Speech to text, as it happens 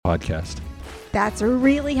podcast. That's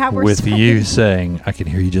really how we're With starting. you saying, I can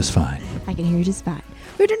hear you just fine. I can hear you just fine.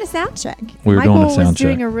 We were doing a sound check. We were Michael doing a sound was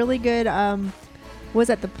doing check. a really good, was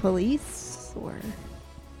that the police or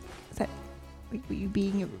is that you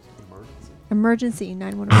being emergency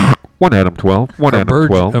 911? 1 Adam 12. 1 Adam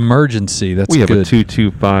 12. Emergency. That's We have good. a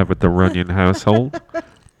 225 at the Runyon household.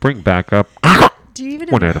 Bring back up. Do you even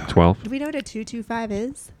know 1 Adam 12. Do we know what a 225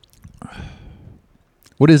 is?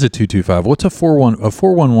 What is a 225? What's a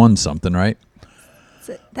 411 something, right?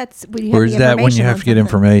 So that's when you have Or the is that when you information have on to get something.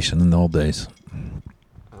 information in the old days?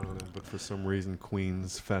 I don't know, but for some reason,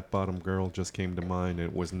 Queen's Fat Bottom Girl just came to mind. And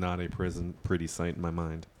it was not a pretty sight in my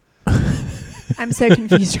mind. I'm so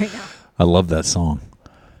confused right now. I love that song.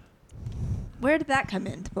 Where did that come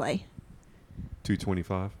into play?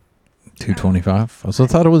 225. 225? I also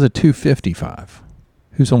thought it was a 255.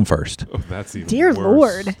 Who's on first? Oh, that's even Dear worse.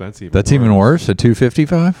 Lord. That's Even worse? A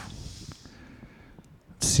 255?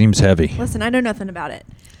 Seems heavy. Listen, I know nothing about it.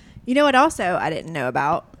 You know what also I didn't know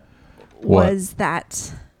about What? was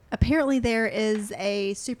that apparently there is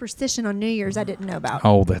a superstition on New Year's I didn't know about.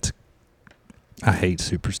 Oh, I hate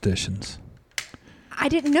superstitions. I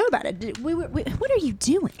didn't know about it. What are you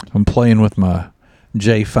doing? I'm playing with my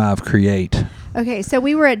J5 Create. Okay, so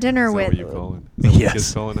we were at dinner Is that with what you call it? Is that what the kids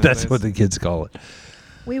Yes, call it that's nowadays? what the kids call it.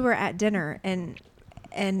 we were at dinner and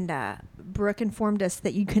Brooke informed us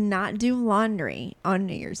that you cannot do laundry on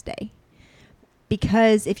New Year's Day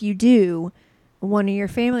because if you do, one of your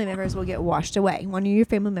family members will get washed away. One of your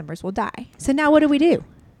family members will die. So now what do we do?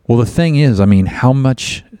 Well, the thing is, I mean, how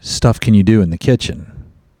much stuff can you do in the kitchen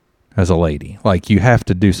as a lady? Like, you have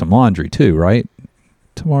to do some laundry too, right?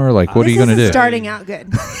 Tomorrow, like, what are you going to do? Starting out good.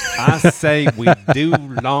 I say we do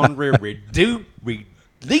laundry,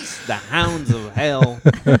 release the hounds of hell,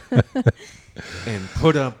 and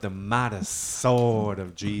put up the mighty sword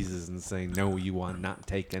of Jesus and say, no, you are not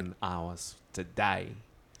taking ours today.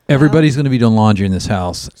 Everybody's going to be doing laundry in this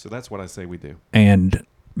house, So that's what I say we do. and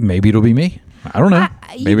maybe it'll be me. I don't know.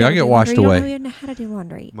 Maybe I'll get washed You away. don't even know how to do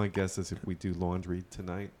laundry. My guess is if we do laundry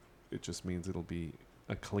tonight, it just means it'll be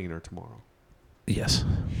a cleaner tomorrow. Yes.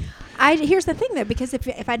 Here's the thing though, because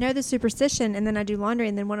if I know the superstition and then I do laundry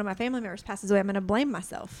and then one of my family members passes away, I'm going to blame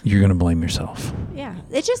myself. You're going to blame yourself. Yeah,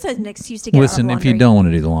 it's just an excuse to get Listen, out of if you laundry. don't want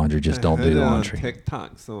to do the laundry, just don't do heard the it on laundry.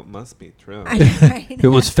 TikTok, so it must be true. I know, right? It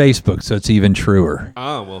was Facebook, so it's even truer.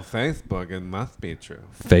 Oh, well, Facebook, it must be true.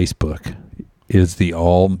 Facebook is the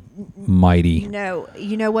almighty. No,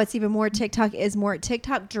 you know what's even more? TikTok is more.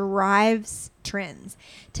 TikTok drives trends.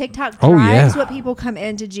 TikTok Oh, drives yeah. what people come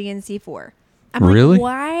into GNC for. I'm Really? like,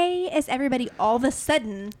 why is everybody all of a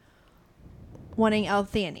sudden wanting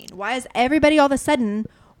L-theanine? Why is everybody all of a sudden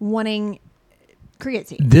wanting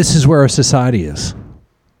creatine? This is where our society is.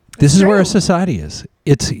 This is where our true. society is.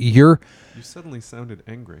 You suddenly sounded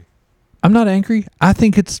angry. I'm not angry. I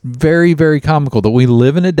think it's very, very comical that we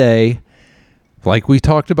live in a day, like we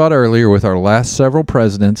talked about earlier with our last several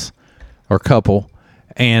presidents or couple,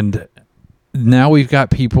 and now we've got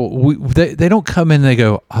people, they don't come in and they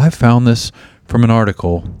go, I found this from an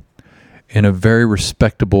article in a very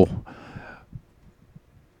respectable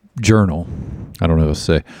journal. I don't know what to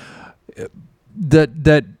say.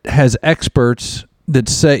 That has experts that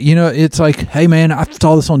say, it's like, hey man, I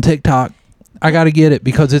saw this on TikTok. I got to get it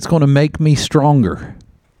because it's going to make me stronger.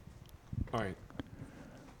 All right.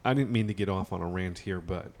 I didn't mean to get off on a rant here,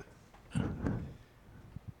 but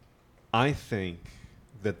I think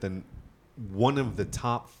that one of the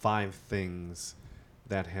top 5 things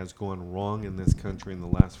that has gone wrong in this country in the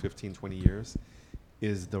last 15, 20 years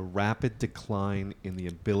is the rapid decline in the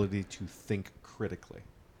ability to think critically.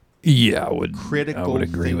 Yeah, I would Critical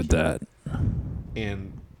agree with that.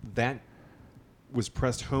 And that was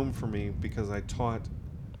pressed home for me because I taught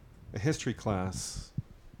a history class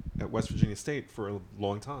at West Virginia State for a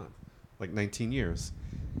long time, like 19 years.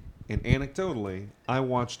 And anecdotally, I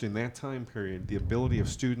watched in that time period the ability of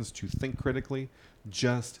students to think critically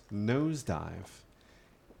just nosedive.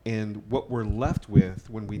 And what we're left with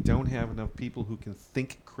when we don't have enough people who can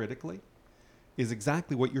think critically is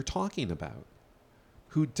exactly what you're talking about.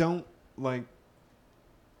 Who don't,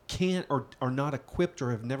 can't or are not equipped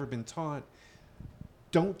or have never been taught.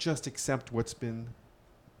 Don't just accept what's been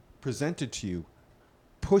presented to you.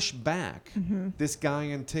 Push back. Mm-hmm. This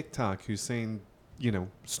guy on TikTok who's saying,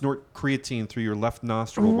 snort creatine through your left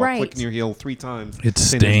nostril Right. while clicking your heel 3 times. It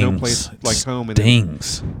saying there's no stings. place like home and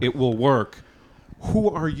Stings. it will work. Who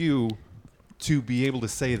are you to be able to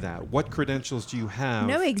say that? What credentials do you have?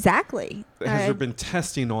 No, exactly. Has there been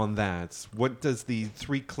testing on that? What does the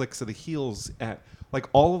 3 clicks of the heels at? Like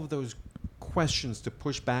all of those questions to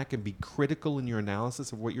push back and be critical in your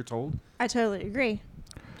analysis of what you're told? I totally agree.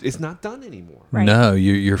 it's not done anymore. Right. No,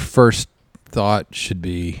 your first thought should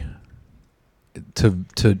be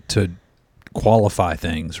to qualify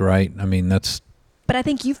things, right? I mean, that's. But I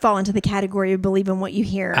think you fall into the category of believe in what you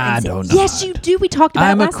hear. I and say, don't Yes, know. you do. We talked about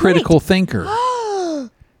I'm it a last critical night. thinker. We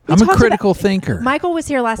I'm a talked critical about- thinker. Michael was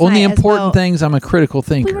here last On night. the as important well. things, I'm a critical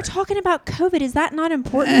thinker. We were talking about COVID. Is that not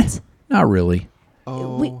important? Not really.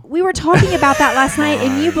 Oh, We were talking about that last night,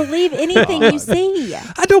 and you believe anything you see.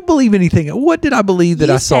 I don't believe anything. What did I believe that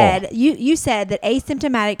I saw? You said that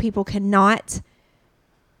asymptomatic people cannot.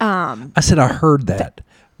 I said I heard that.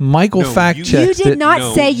 Michael No, fact you- checked You did it. not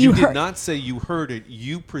no, say you heard- did not say you heard it.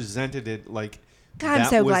 You presented it like God, I'm that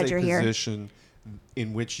so was glad a you're here. position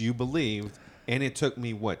in which you believed, and it took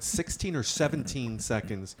me 16 or 17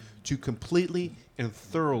 seconds to completely and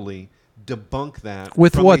thoroughly debunk that.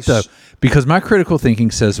 With from what a though? Because my critical thinking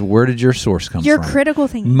says, where did your source come Your from? critical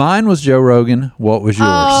thinking. Mine was Joe Rogan. What was yours?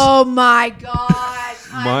 Oh my gosh!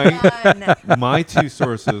 I'm done. My two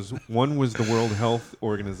sources. One was the World Health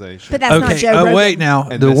Organization. But that's not Okay. Joe Oh Rogan. wait, now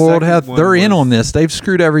And the the World second Health. one They're in was- on this. They've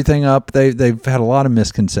screwed everything up. They've had a lot of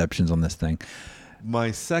misconceptions on this thing.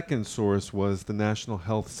 My second source was the National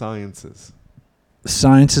Health Sciences.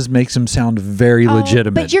 Sciences makes him sound very Oh,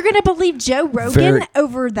 legitimate. But you're going to believe Joe Rogan Very-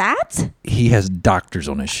 over that? He has doctors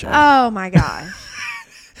on his show Oh my gosh!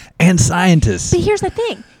 and scientists. But here's the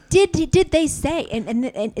thing: did they say and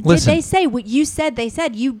did Listen. they say what you said? They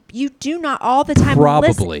said you do not all the time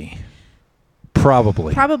listen.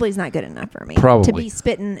 Probably. Probably is not good enough for me. Probably. To be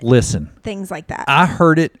spitting Listen, things like that. I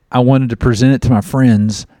heard it. I wanted to present it to my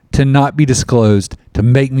friends to not be disclosed, to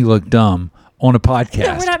make me look dumb on a podcast.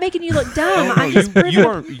 No, we're not making you look dumb. No, I'm just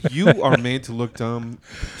proving. you are made to look dumb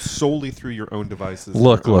solely through your own devices,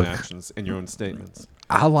 Look, your own look. actions, and your own statements.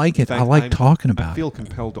 I like it. In I fact, like talking I about feel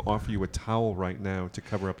compelled to offer you a towel right now to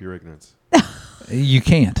cover up your ignorance. it. You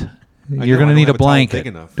can't. know, You're I going to don't need have a a towel blanket. big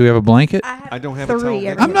enough. Do we have a blanket? I have I don't have a towel three. big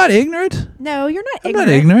over enough. I'm here. not ignorant. No, you're not I'm ignorant.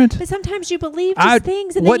 not ignorant. But sometimes you believe just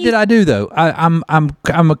things. And What then you, did I do though? I'm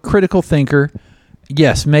a critical thinker.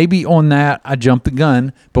 Yes, maybe on that I jumped the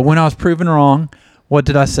gun, but when I was proven wrong, what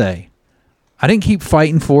did I say? I didn't keep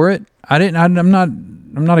fighting for it. I'm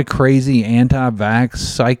not a crazy anti-vax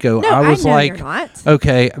psycho. No, I was I know like, you're not.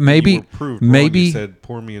 okay, You maybe were proved wrong. maybe You said,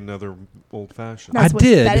 pour me another old fashioned. That's I what-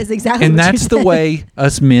 did. that is exactly and what you that's the said. way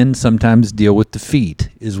us men sometimes deal with defeat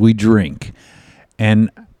is we drink. And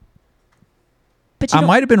But you I don't-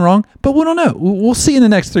 might have been wrong, but we don't know. We'll see in the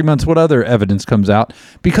next 3 months what other evidence comes out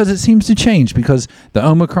because it seems to change because the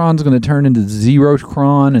Omicron's going to turn into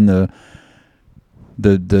Zerocron and the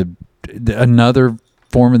another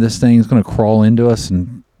form of this thing is going to crawl into us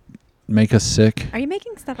and make us sick. Are you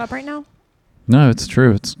making stuff up right now? No, it's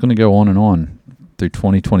true. It's going to go on and on through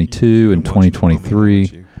 2022 You've and been watching The Mummy, 2023.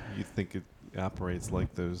 haven't you think it operates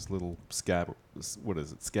like those little what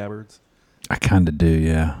is it, scabbards? I kind of do,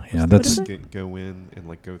 yeah. Yeah, What that's is it? Go in and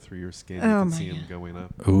like go through your skin. Oh You can my see them God. going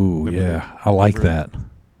up. ooh, Remember yeah. I like remember that.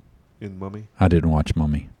 in Mummy. I didn't watch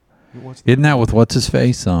Mummy. You watched Isn't that with what's his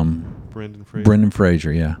face? Brendan Fraser? Brendan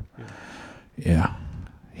Fraser, yeah. Yeah. Yeah.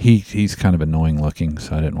 He's kind of annoying looking,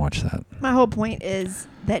 so I didn't watch that. My whole point is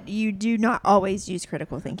that you do not always use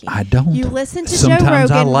critical thinking. I don't. You listen to Sometimes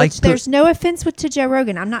Joe I Rogan, like which there's no offense to Joe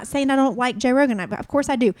Rogan. I'm not saying I don't like Joe Rogan. Of course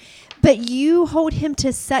I do. But you hold him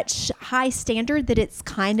to such high standard that it's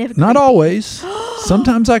kind of Not creepy. always.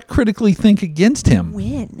 Sometimes I critically think against him.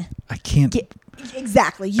 When? I can't.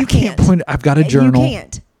 Exactly. You I can't can't. point. I've got a journal. You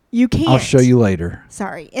can't. You can't. I'll show you later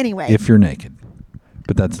Sorry. Anyway. if you're naked.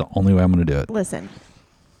 But that's the only way I'm going to do it. Listen.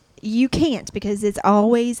 You can't because it's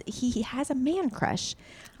always he has a man crush.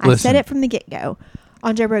 I Listen. said it from the get-go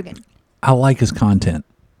on Joe Rogan. I like his content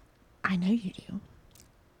I know you do.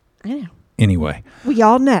 I know. anyway. We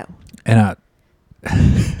all know. And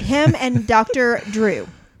Him and Dr. Drew.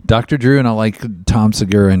 Dr. Drew and I like Tom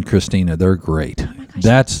Segura and Christina. They're great. my gosh.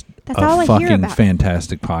 That's That's all I a hear fucking about.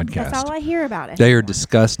 fantastic podcast. That's all I hear about it. They are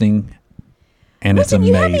disgusting, and Listen, it's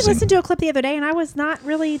you had me amazing. listen to a clip the other day, and I was not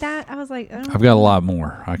really that. I was like, oh, I've got a lot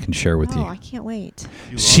more I can share with oh, you. I can't wait.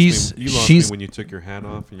 You She's- you lost she's- me when you took your hat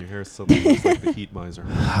off and your hair suddenly looks like the heat miser.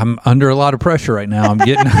 I'm under a lot of pressure right now. I've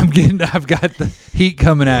got the heat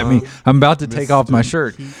coming at me. I'm about to take off my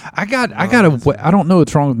shirt. I don't know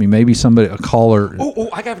what's wrong with me. Maybe a caller. Oh,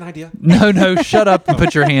 I got an idea. No, shut up and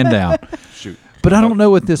put your hand down. Shoot. But I don't know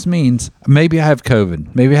what this means. Maybe I have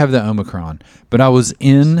COVID. Maybe I have the Omicron. But I was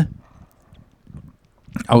in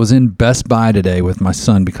Best Buy today with my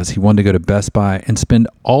son because he wanted to go to Best Buy and spend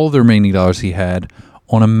all the remaining dollars he had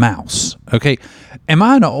on a mouse. Okay. Am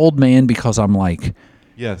I an old man because I'm like,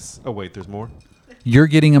 Yes. Oh, wait, there's more? you're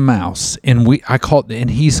getting a mouse and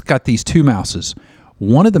he's got these two mouses.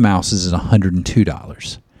 One of the mouses is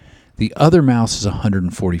 $102. The other mouse is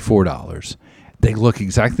 $144. They look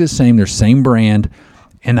exactly the same. They're same brand.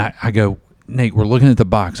 And I go, Nate, we're looking at the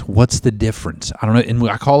box. What's the difference? I don't know. And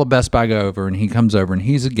I call a Best Buy guy over, and he comes over, and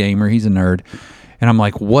he's a gamer. He's a nerd. And I'm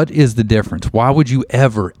like, what is the difference? Why would you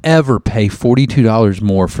ever pay $42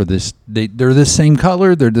 more for this? They're the same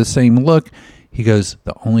color. They're the same look. He goes,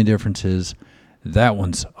 the only difference is that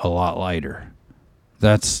one's a lot lighter.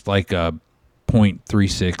 That's like a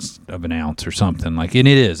 0.36 of an ounce or something. Like, and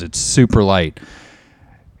it is. It's super light.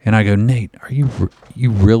 And I go, Nate, are you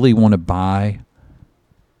really want to buy?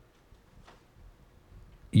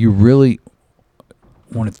 You really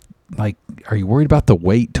want to, like, are you worried about the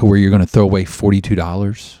weight to where you're going to throw away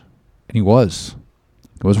 $42? And he was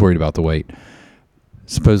worried about the weight.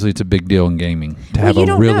 Supposedly it's a big deal in gaming to have you a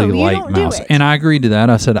don't really know. You light don't do mouse. it. And I agreed to that.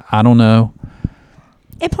 I said, I don't know.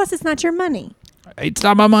 And plus, it's not your money. It's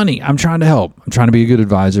not my money. I'm trying to help. I'm trying to be a good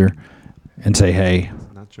advisor and say, hey,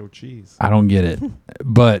 Nacho cheese. I don't get it.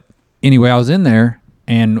 But anyway, I was in there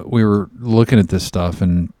and we were looking at this stuff,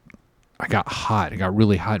 and I got hot. It got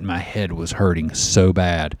really hot and my head was hurting so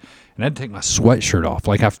bad. And I had to take my sweatshirt off.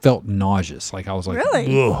 Like, I felt nauseous. Like, I was like,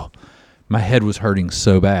 Really? ugh. My head was hurting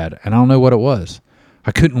so bad. And I don't know what it was.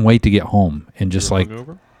 I couldn't wait to get home and just You were like,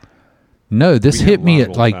 hungover? no, this We had hit a me lot at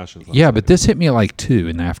of like, old-fashions last yeah, night. but this hit me at like 2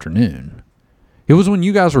 in the afternoon. It was when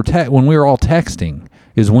you guys were, when we were all texting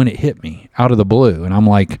is when it hit me out of the blue. And I'm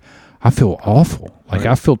like, I feel awful. Like, Right.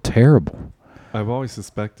 I feel terrible. I've always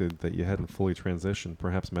suspected that you hadn't fully transitioned,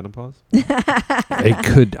 perhaps menopause. It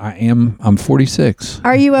could, I'm 46.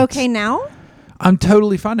 Are you okay now? I'm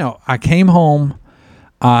totally fine now. I came home,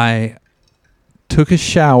 I took a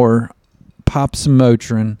shower, popped some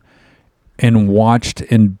Motrin, and watched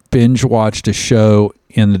and binge watched a show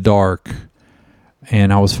in the dark,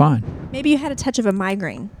 and I was fine. Maybe you had a touch of a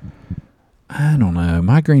migraine. I don't know.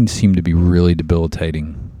 Migraines seem to be really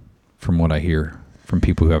debilitating from what I hear from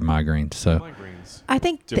people who have migraines. So Migraines, I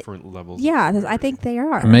think, different levels. yeah, I think they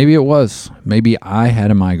are. maybe it was. Maybe I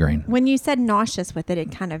had a migraine. When you said nauseous with it,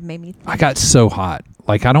 it kind of made me think. I got so hot.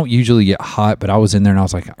 Like, I don't usually get hot, but I was in there and I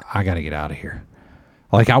was like, I got to get out of here.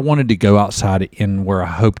 Like, I wanted to go outside in where I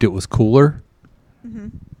hoped it was cooler. Mm-hmm.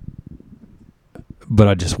 But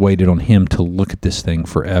I just waited on him to look at this thing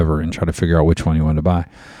forever and try to figure out which one he wanted to buy.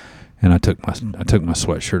 And I took my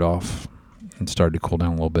sweatshirt off and started to cool down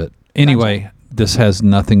a little bit. Anyway, this has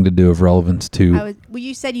nothing to do of relevance to Well,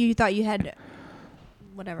 you said you thought you had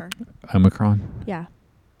whatever. Omicron. Yeah.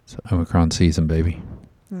 It's Omicron season, baby.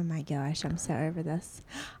 Oh my gosh, I'm so over this.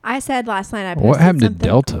 I said last night I What posted happened to something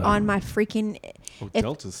Delta? on my freaking. Oh, If-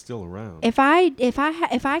 Delta's still around. If I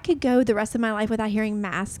could go the rest of my life without hearing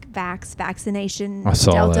mask, vaccination, I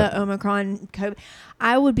saw Delta, that. Omicron, COVID,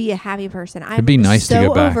 I would be a happy person. I'm It'd be nice to so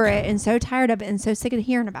go back. over it and so tired of it and so sick of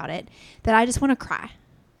hearing about it that I just want to cry.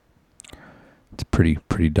 It's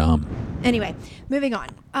pretty dumb. Anyway, moving on.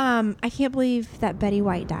 I can't believe that Betty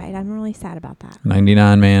White died. I'm really sad about that.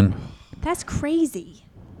 99, man. That's crazy.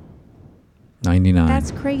 99.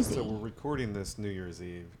 That's crazy. So we're recording this New Year's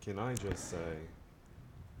Eve. Can I just say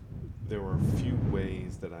there are a few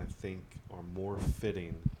ways that I think are more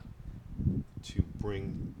fitting to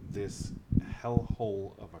bring this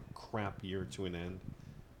hellhole of a crap year to an end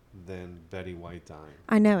than Betty White dying.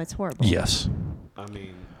 I know it's horrible. Yes. I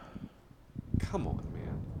mean, come on,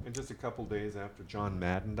 man. And just a couple days after John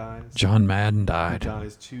Madden dies. John Madden He died.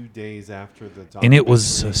 dies 2 days after the And it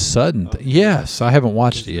was a documentary sudden. of Yes, I haven't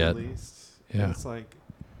watched is it yet. released. Yeah. And it's like,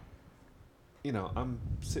 you know, I'm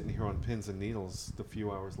sitting here on pins and needles the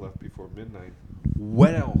few hours left before midnight.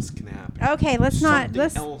 What else can happen? Okay, let's not. Something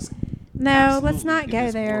Let's else no. Let's absolutely not in go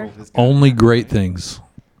this there. world has gotta Only happen. great things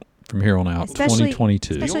from here on out. Especially-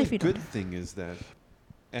 2022. The especially only if you don't good know. thing is that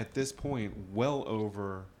at this point, well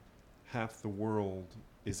over half the world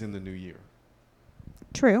is in the new year.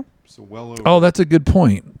 True. So well over. Oh, that's a good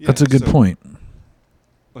point. Yeah, That's a good so- point.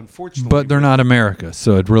 Unfortunately, But they're with- not America,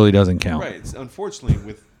 so it really doesn't count. Right. It's unfortunately,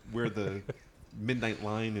 with where the midnight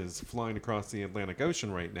line is flying across the Atlantic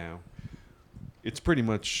Ocean right now, it's pretty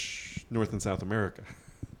much North and South America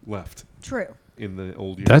left True. in the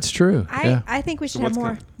old year. That's true. yeah. I think we So should have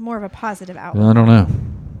what's more of a positive outlook. I don't know.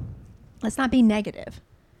 Let's not be negative.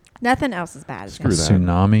 Nothing else is bad. Screw that.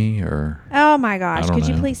 Tsunami or Oh my gosh! I don't Could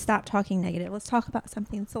you know. please stop talking negative? Let's talk about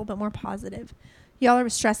something that's a little bit more positive. Y'all are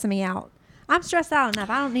stressing me out. I'm stressed out enough.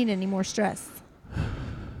 I don't need any more stress.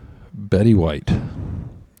 Betty White.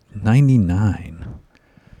 99.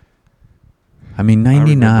 I mean, I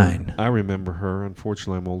 99. I remember her.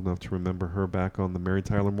 Unfortunately, I'm old enough to remember her back on the Mary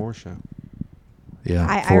Tyler Moore Show. Yeah.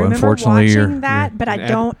 I remember unfortunately, watching that, but And I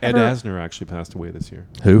don't Ed ever. Asner actually passed away this year.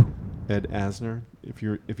 Who? Ed Asner. If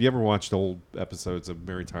you ever watched old episodes of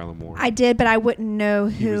Mary Tyler Moore, I did, but I wouldn't know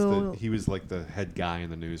he was who. he was like the head guy in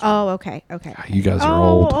the newsroom. Oh, okay. You guys are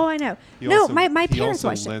old. Oh, I know. He No, also- my he parents also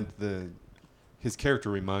watched it. lent his character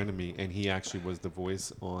reminded me, and he actually was the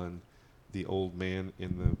voice on the old man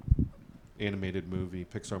in the animated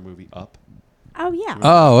Pixar movie Up. Oh yeah.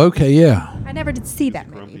 Oh, okay, yeah. I never did see He was that a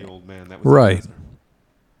grumpy movie. old man. That was Right.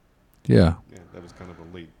 Yeah. Yeah, that was kind of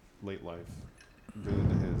a late life boon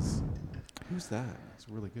to his. Who's that? It's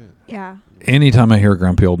really good. Yeah. Anytime I hear a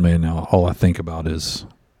grumpy old man now, all I think about is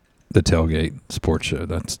the Tailgate Sports Show.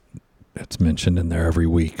 That's mentioned in there every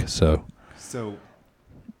week. So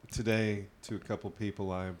today, to a couple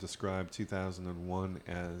people, I've described 2001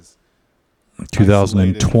 as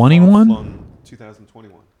 2021?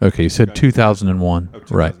 2021. Okay, you said 2001. Oh,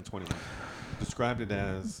 Right. 2021. Described it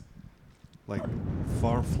as like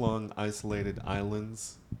far-flung, isolated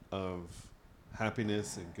islands of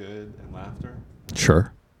happiness and good and laughter,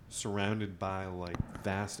 Sure. surrounded by like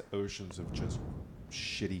vast oceans of just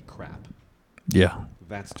shitty crap. Yeah.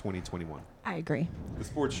 That's 2021. I agree. The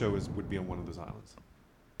sports show would be on one of those islands.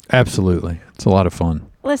 Absolutely. It's a lot of fun.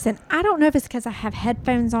 Listen, I don't know if it's because I have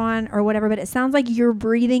headphones on or whatever, but it sounds like you're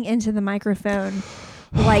breathing into the microphone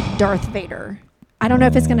like Darth Vader. I don't know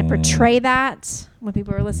if it's going to portray that when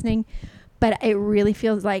people are listening, but it really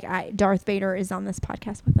feels like Darth Vader is on this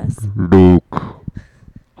podcast with us. Luke,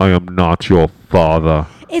 I am not your father.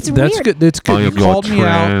 It's That's weird. good. That's good. I You am your called me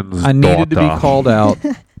out. trans I needed to be daughter. called out.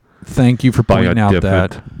 Thank you for By a pointing out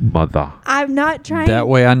different that. mother. I'm not trying. That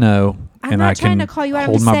way I know, I'm and not I trying can to call you out. I'm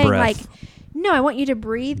hold just my saying, breath. like, no, I want you to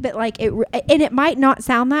breathe, but like and it might not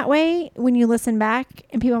sound that way when you listen back,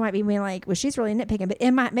 and people might be being like, "Well, she's really nitpicking," but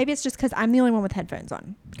it might. Maybe it's just because I'm the only one with headphones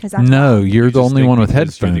on. Because No, you're You the just only think one with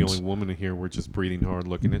because headphones. You're the only woman here. We're just breathing hard,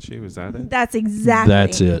 looking at you. Is that it? That's exactly.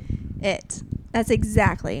 That's it. That's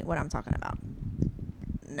exactly what I'm talking about.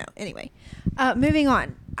 No. Anyway, moving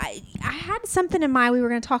on. I had something in mind we were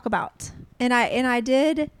going to talk about, and I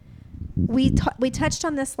did. We touched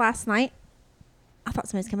on this last night. I thought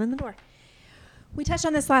somebody's coming in the door. We touched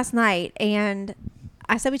on this last night, and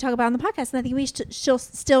I said we talk about it on the podcast, and I think we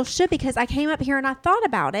still should, because I came up here and I thought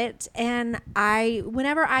about it, and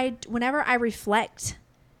whenever I reflect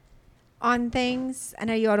on things, I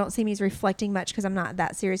know you all don't see me as reflecting much because I'm not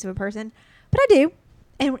that serious of a person, but I do,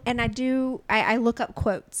 and I look up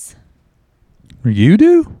quotes. You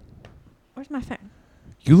do? Where's my phone?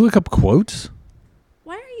 You look up quotes?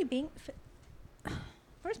 Why are you being?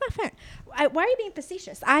 Where's my phone? Why are you being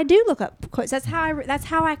facetious? I do look up quotes. That's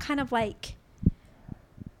how I kind of like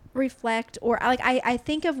reflect, or I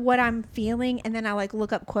think of what I'm feeling, and then I like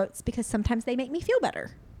look up quotes because sometimes they make me feel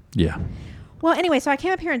better. Yeah. Well, anyway, so I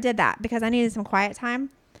came up here and did that because I needed some quiet time,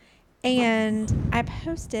 and I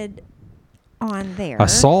posted on there. I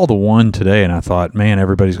saw the one today, and I thought, man,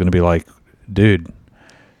 everybody's going to be like, dude,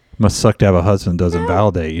 must suck to have a husband that doesn't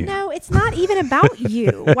validate you. No, it's not even about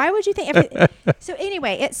you. Why would you think? So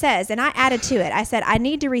anyway, it says, and I added to it. I said, I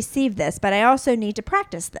need to receive this, but I also need to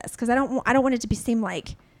practice this because I don't want it to seem like,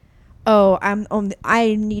 oh,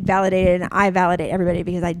 I need validated and I validate everybody,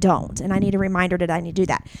 because I don't, and I need a reminder that I need to do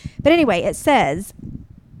that. But anyway, it says,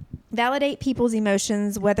 validate people's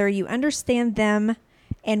emotions, whether you understand them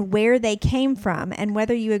and where they came from, and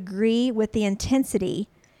whether you agree with the intensity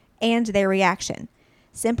and their reaction.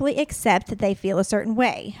 Simply accept that they feel a certain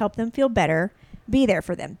way. Help them feel better. Be there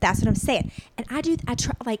for them. That's what I'm saying. And I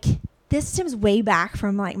try, like, this stems way back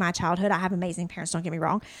from like my childhood. I have amazing parents, don't get me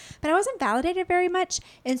wrong, but I wasn't validated very much.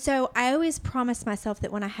 And so I always promised myself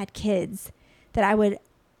that when I had kids that I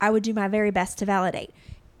would do my very best to validate.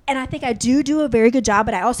 And I think I do a very good job,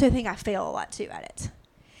 but I also think I fail a lot too at it.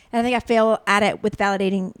 And I think I fail at it with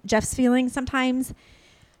validating Jeff's feelings sometimes.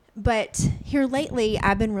 But here lately,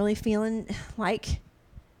 I've been really feeling like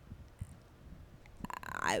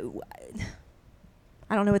I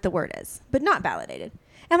don't know what the word is, but not validated.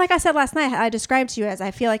 And like I said last night, I described to you as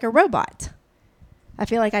I feel like a robot. I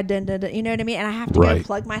feel like I did, you know what I mean? And I have to go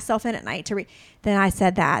plug myself in at night to then I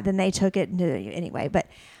said that, then they took it anyway. But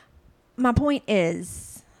my point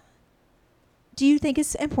is, do you think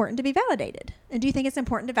it's important to be validated? And do you think it's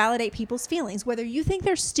important to validate people's feelings, whether you think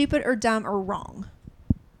they're stupid or dumb or wrong?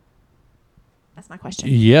 That's my question.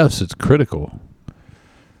 Yes, it's critical.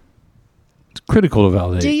 It's critical to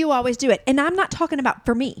validate. Do you always do it? And I'm not talking about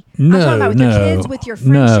for me. No, I'm talking about with no, your kids, with your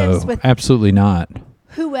friendships, with absolutely not.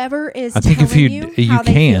 whoever is I think telling if you how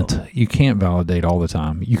they can't, feel. you can't validate all the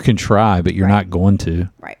time. You can try, but you're Right. not going to,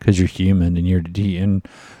 Right. Because you're human, and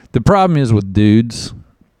the problem is with dudes.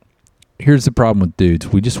 Here's the problem with dudes: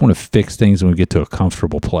 we just want to fix things when we get to a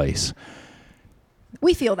comfortable place.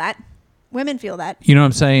 We feel that. Women feel that. You know what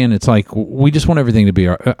I'm saying? It's like we just want everything to be,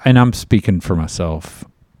 and I'm speaking for myself,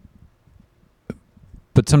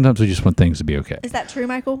 but sometimes we just want things to be okay. Is that true,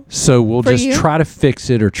 Michael? So we'll For just you? try to fix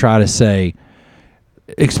it or try to say,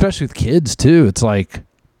 especially with kids too, it's like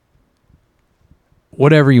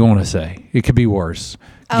whatever you want to say. It could be worse.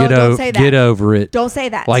 Oh, don't say that. Get over it. Don't say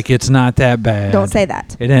that. Like it's not that bad. Don't say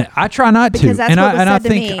that. I try not to. Because that's and what was I said to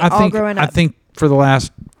think me I all think growing I up. think for the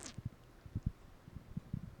last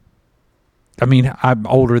I mean, I'm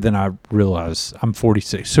older than I realize. I'm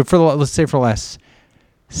 46. So let's say for the last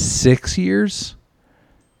 6 years,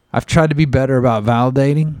 I've tried to be better about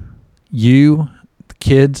validating you, the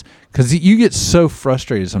kids, because you get so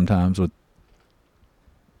frustrated sometimes with,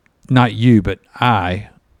 not you, but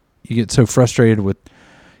you get so frustrated with,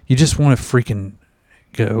 you just want to freaking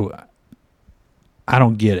go, I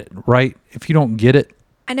don't get it, right? If you don't get it,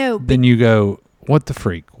 I know. then you go, what the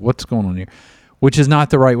freak? What's going on here? Which is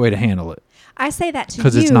not the right way to handle it. I say that to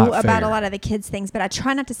 'Cause it's you not about fair. a lot of the kids' things, but I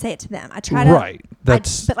try not to say it to them. I try to. Right.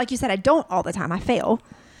 But like you said, I don't all the time. I fail.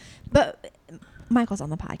 But Michael's on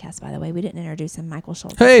the podcast, by the way. We didn't introduce him. Michael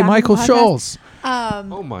Schultz. Hey, Back on the Michael podcast. Schultz.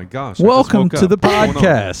 Oh my gosh! I just Welcome woke to up. the What's going on?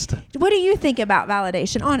 podcast. What do you think about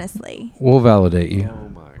validation, honestly? We'll validate you. Oh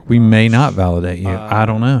my. We may gosh. not validate you. I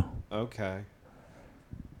don't know. Okay.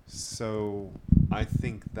 So I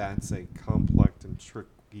think that's a complex and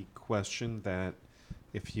tricky question that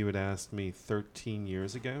if you had asked me 13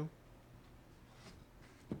 years ago,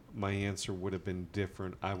 my answer would have been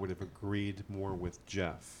different. I would have agreed more with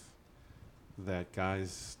Jeff that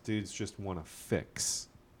dudes just want to fix.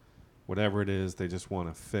 Whatever it is, they just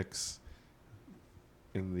want to fix.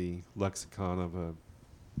 In the lexicon of a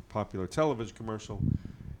popular television commercial,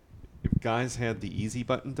 if guys had the easy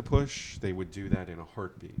button to push, they would do that in a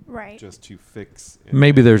heartbeat. Right. Just to fix.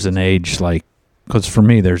 Maybe there's an age, like, because for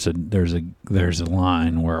me there's a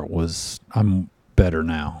line where it was, I'm better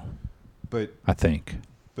now. But I think.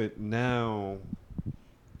 But now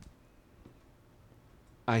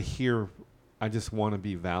I just want to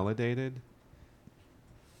be validated.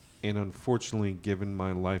 And unfortunately, given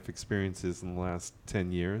my life experiences in the last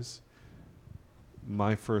 10 years,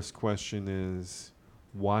 my first question is,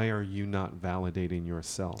 why are you not validating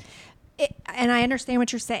yourself? And I understand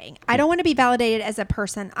what you're saying. I don't want to be validated as a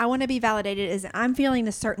person. I want to be validated as I'm feeling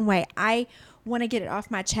a certain way. I want to get it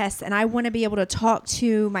off my chest, and I want to be able to talk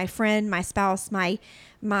to my friend, my spouse, my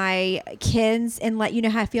kids, and let you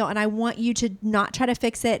know how I feel. And I want you to not try to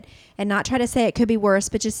fix it and not try to say it could be worse,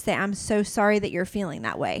 but just say, I'm so sorry that you're feeling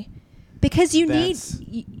that way. Because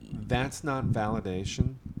That's not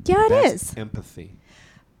validation. Yeah, it That's is. empathy.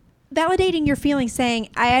 Validating your feelings, saying,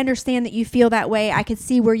 I understand that you feel that way. I could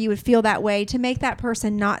see where you would feel that way, to make that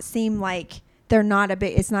person not seem like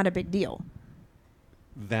it's not a big deal.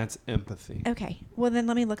 That's empathy. Okay. Well, then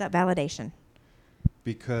let me look up validation.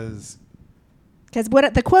 Because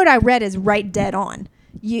What the quote I read is right dead on.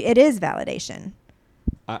 It is validation.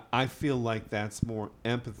 I feel like that's more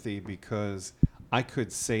empathy, because I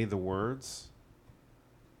could say the words.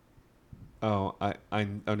 Oh, I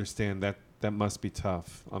understand that. That must be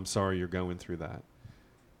tough. I'm sorry you're going through that.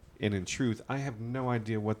 And in truth, I have no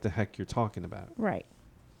idea what the heck you're talking about. Right.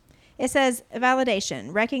 It says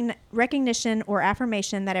validation, recognition or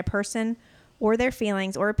affirmation that a person or their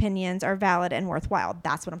feelings or opinions are valid and worthwhile.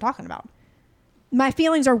 That's what I'm talking about. My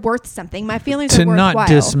feelings are worth something. My feelings To are worthwhile. not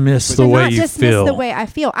dismiss But the to way not you dismiss feel. the way I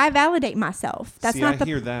feel. I validate myself. That's See, not I the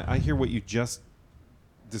hear that. I hear what you just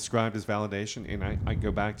described as validation, and I go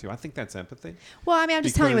back to, I think that's empathy. Well, I mean, I'm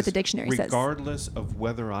just telling you what the Because dictionary says. regardless of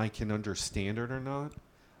whether I can understand it or not,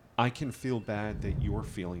 I can feel bad that you're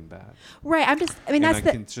feeling bad. Right. I mean, And that's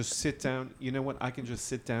I can just sit down. You know what? I can just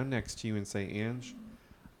sit down next to you and say, Ange,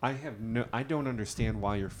 I don't understand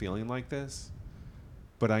why you're feeling like this,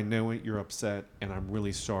 but I know you're upset, and I'm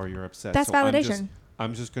really sorry you're upset. That's validation.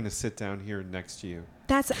 I'm just going to sit down here next to you.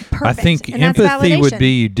 That's perfect. I think and that's empathy would validation.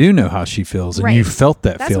 be, you do know how she feels, and Right. you felt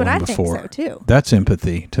that That's feeling what I think before. so, too. That's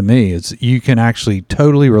empathy to me. It's, you can actually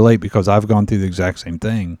totally relate, because I've gone through the exact same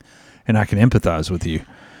thing, and I can empathize with you.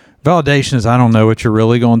 Validation is, I don't know what you're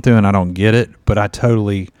really going through, and I don't get it, but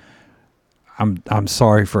I'm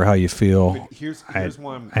sorry for how you feel. But here's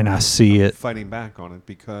why I see it. fighting back on it,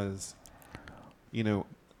 because, at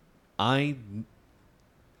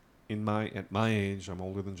my age, I'm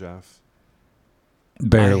older than Jeff.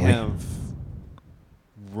 Barely. I have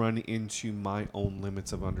run into my own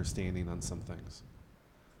limits of understanding on some things,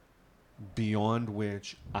 beyond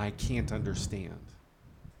which I can't understand.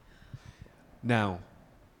 Now,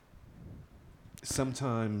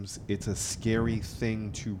 sometimes it's a scary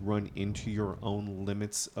thing to run into your own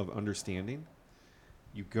limits of understanding.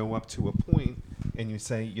 You go up to a point and you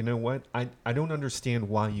say, you know what, I don't understand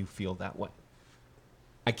why you feel that way.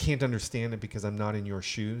 I can't understand it because I'm not in your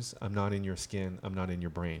shoes, I'm not in your skin, I'm not in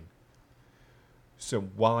your brain. So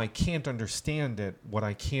while I can't understand it, what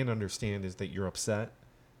I can understand is that you're upset.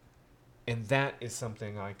 And that is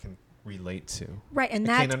something I can relate to. Right, and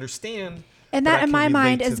I that can't understand. and but I that in can my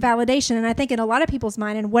mind relate is to- validation, and I think in a lot of people's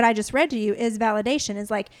mind, and what I just read to you is validation.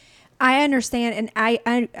 Is like, I understand,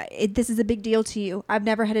 and this is a big deal to you. I've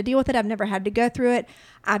never had to deal with it. I've never had to go through it.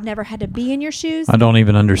 I've never had to be in your shoes. I don't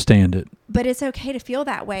even understand it. But it's okay to feel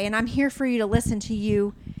that way, and I'm here for you to listen to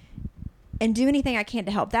you and do anything I can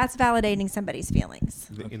to help. That's validating somebody's feelings.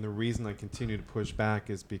 And the reason I continue to push back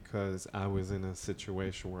is because I was in a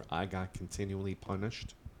situation where I got continually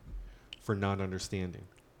punished for not understanding.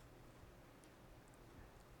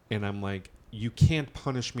 And I'm like, you can't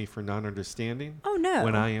punish me for not understanding Oh, no.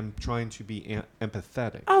 when I am trying to be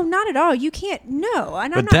empathetic. Oh, not at all. You can't. No,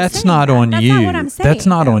 and I'm But that's saying not that. on That's you. not what I'm saying. That's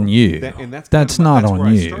not though. on you. And that's That's kind of not that's on where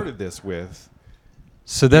you. I started this with.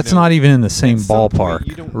 So that's know, not even in the same At some point, ballpark,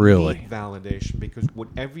 you don't really. need validation because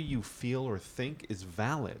whatever you feel or think is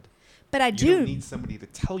valid. But I You do. don't need somebody to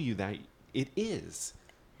tell you that it is.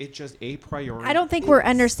 It just a priori. I don't think we're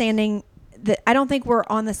understanding that. I don't think we're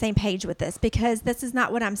on the same page with this, because this is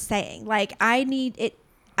not what I'm saying. Like, I need it.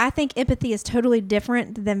 I think empathy is totally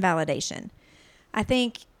different than validation. I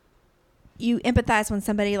think you empathize when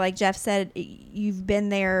somebody, like Jeff said, you've been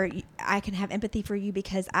there. I can have empathy for you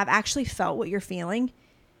because I've actually felt what you're feeling,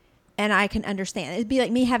 and I can understand. It'd be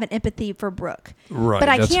like me having empathy for Brooke. Right, But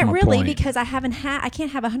I that's can't my really point. because I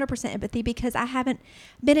can't have 100% empathy because I haven't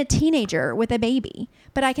been a teenager with a baby.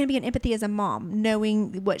 But I can be an empathy as a mom,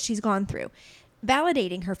 knowing what she's gone through.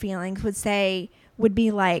 Validating her feelings would be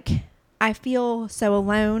like, I feel so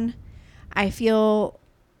alone. I feel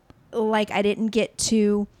like I didn't get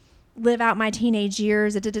to live out my teenage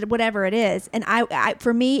years, whatever it is. And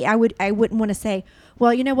for me, I wouldn't want to say,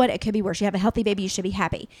 well, you know what? It could be worse. You have a healthy baby. You should be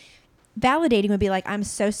happy. Validating would be like, I'm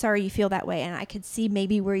so sorry you feel that way. And I could see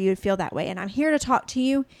maybe where you would feel that way. And I'm here to talk to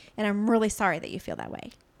you. And I'm really sorry that you feel that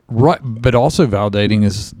way. Right, but also validating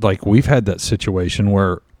is like we've had that situation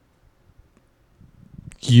where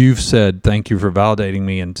you've said thank you for validating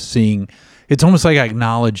me and seeing. It's almost like I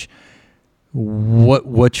acknowledge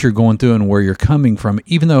what you're going through and where you're coming from,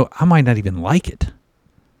 even though I might not even like it.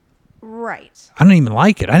 Right. I don't even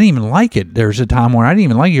like it. I didn't even like it. There's a time where I didn't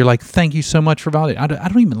even like it. You're like, thank you so much for validating. I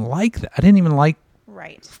don't even like that. I didn't even like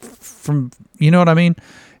Right. from, you know what I mean?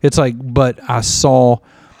 It's like, but I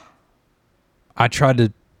tried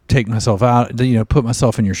to take myself out, put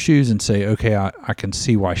myself in your shoes and say, okay, I can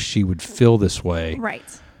see why she would feel this way. Right.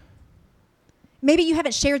 Maybe you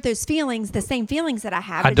haven't shared those feelings, the same feelings that I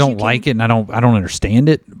have. I but you don't can- like it and I don't understand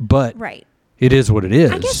it, but Right. it is what it is.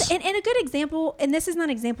 I guess, and a good example, and this is not an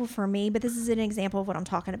example for me, but this is an example of what I'm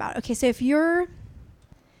talking about. Okay, so if your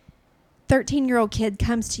 13-year-old kid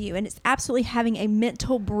comes to you and is absolutely having a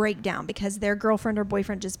mental breakdown because their girlfriend or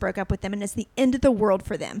boyfriend just broke up with them and it's the end of the world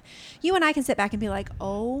for them, you and I can sit back and be like,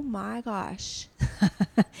 oh my gosh,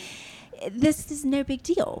 this is no big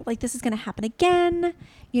deal. Like, this is going to happen again.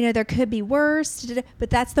 There could be worse, but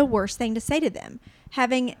that's the worst thing to say to them.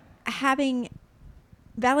 Having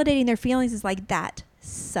validating their feelings is like, that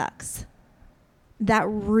sucks. That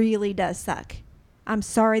really does suck. I'm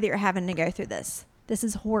sorry that you're having to go through this. This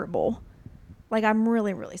is horrible. Like, I'm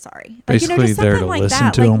really, really sorry. Like, Basically, just there something to like listen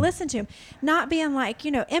that. to Like, 'em. listen to him. Not being like,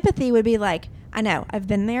 empathy would be like, I know, I've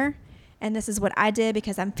been there, and this is what I did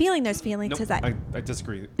because I'm feeling those feelings. No, Because I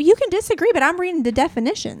disagree. you can disagree, but I'm reading the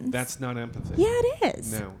definitions. That's not empathy. Yeah, it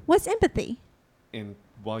is. No. What's empathy? And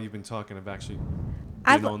while you've been talking, I've actually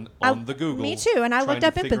I've- been on I've- the Google. me too, and I trying looked to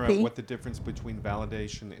up figure empathy. out what the difference between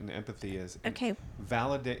validation and empathy is. And Okay.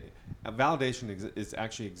 Validation is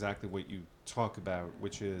actually exactly what you talk about,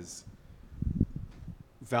 which is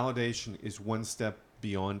validation is one step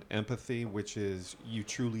beyond empathy, which is you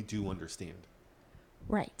truly do understand.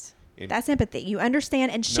 Right. And- That's empathy. You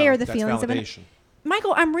understand and share the that's feelings validation. of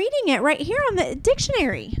Michael, I'm reading it right here on the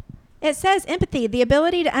dictionary. It says empathy, the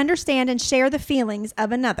ability to understand and share the feelings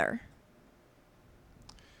of another.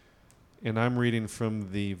 And I'm reading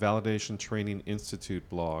from the Validation Training Institute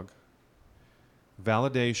blog.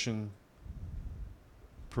 Validation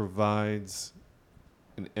provides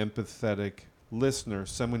an empathetic listener,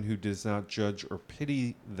 someone who does not judge or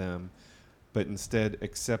pity them, but instead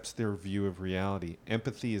accepts their view of reality.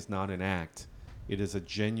 Empathy is not an act. It is a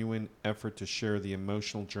genuine effort to share the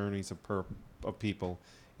emotional journeys of people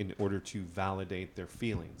in order to validate their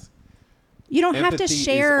feelings. You don't have to Empathy is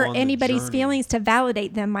share on the anybody's journey. feelings to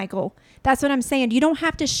validate them, Michael. That's what I'm saying. You don't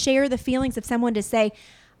have to share the feelings of someone to say,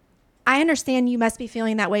 I understand you must be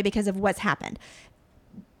feeling that way because of what's happened.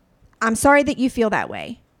 I'm sorry that you feel that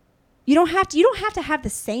way. You don't have to have the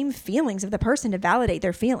same feelings of the person to validate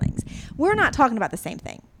their feelings. We're not talking about the same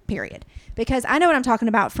thing, period. Because I know what I'm talking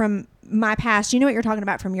about from my past. You know what you're talking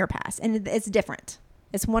about from your past. And it's different.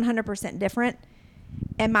 It's 100% different.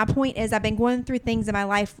 And my point is, I've been going through things in my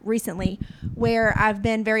life recently where I've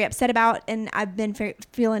been very upset about, and I've been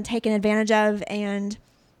feeling taken advantage of and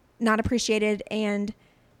not appreciated, and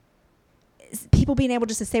people being able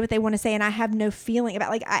just to say what they want to say. And I have no feeling about,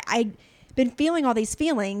 like, I've been feeling all these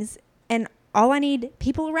feelings, and all I need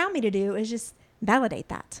people around me to do is just validate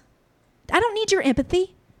that. I don't need your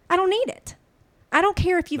empathy. I don't need it. I don't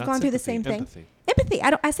care if you've Not gone through the sympathy, same empathy. thing.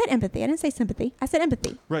 Empathy. I said empathy. I didn't say sympathy. I said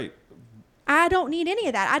empathy. Right. I don't need any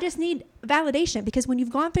of that. I just need validation, because when you've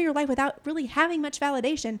gone through your life without really having much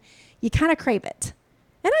validation, you kind of crave it.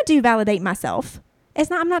 And I do validate myself.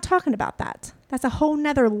 I'm not talking about that. That's a whole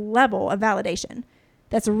nother level of validation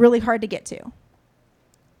that's really hard to get to.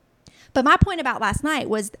 But my point about last night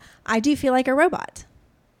was I do feel like a robot.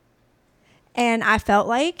 And I felt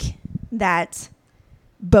like that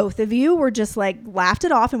both of you were just like laughed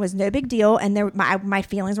it off and was no big deal, and my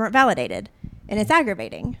feelings weren't validated. And it's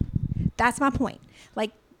aggravating. That's my point.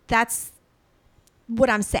 Like, that's what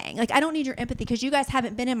I'm saying. Like, I don't need your empathy because you guys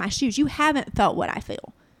haven't been in my shoes. You haven't felt what I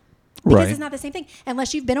feel. Because Right. it's not the same thing.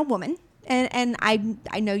 Unless you've been a woman. And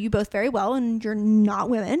I know you both very well, and you're not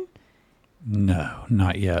women. No,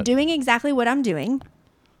 not yet. Doing exactly what I'm doing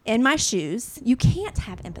in my shoes, you can't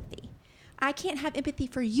have empathy. I can't have empathy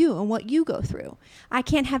for you and what you go through. I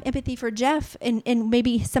can't have empathy for Jeff and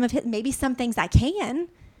maybe some things I can.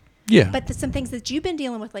 Yeah. But some things that you've been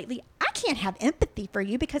dealing with lately, I can't have empathy for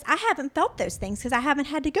you because I haven't felt those things, because I haven't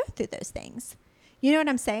had to go through those things. You know what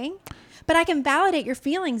I'm saying? But I can validate your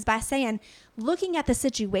feelings by saying, looking at the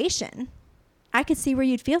situation, I could see where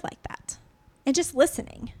you'd feel like that. And just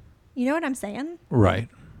listening. You know what I'm saying? Right.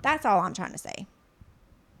 That's all I'm trying to say.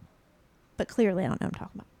 But clearly I don't know what I'm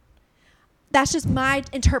talking about. That's just my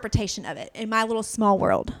interpretation of it in my little small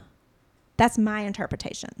world. That's my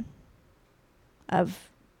interpretation of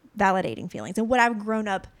validating feelings and what I've grown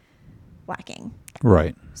up lacking.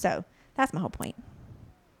 Right. So that's my whole point.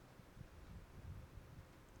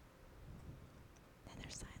 And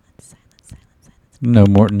there's silence. No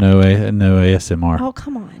more. No ASMR. Oh,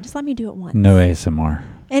 come on. Just let me do it once. No ASMR.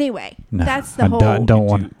 Anyway, No, that's the I whole... don't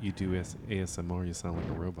want. You do ASMR, you sound like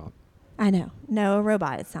a robot. I know. No, a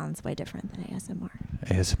robot, it sounds way different than ASMR.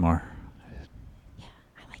 ASMR. Yeah,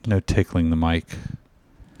 I like it. No tickling the mic.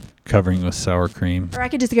 Covering with sour cream. Or I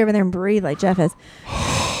could just go over there and breathe like Jeff is.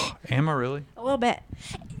 Am I really? A little bit.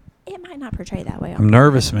 It might not portray that way. I'm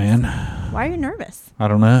nervous, man. Why are you nervous? I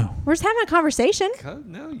don't know. We're just having a conversation.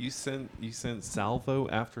 No, you sent salvo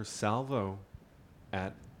after salvo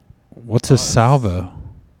at... What's a salvo?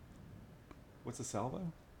 What's a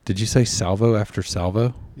salvo? Did you say salvo after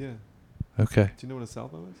salvo? Yeah. Okay. Do you know what a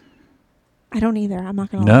salvo is? I don't either. I'm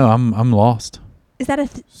not going to No, I'm lost. Is that a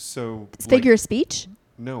So... figure of speech?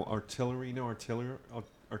 No, artillery. No,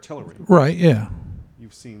 artillery. Right, yeah.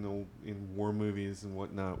 You've seen in war movies and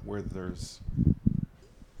whatnot where there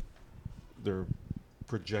are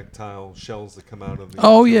projectile shells that come out of the...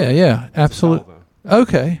 Oh, artillery. yeah, It's a absolutely. salvo.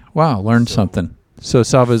 Okay. Wow, learned So- something. So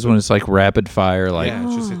salvo is when it's like rapid fire, like yeah,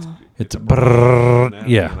 it's a brrrr,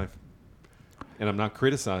 yeah. And I'm not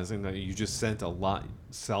criticizing that. You just sent a lot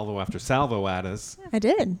salvo after salvo at us. I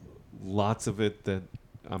did. Lots of it that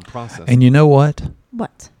I'm processing. And you know what?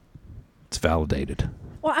 What? It's validated.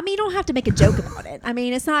 Well, I mean, you don't have to make a joke about it. I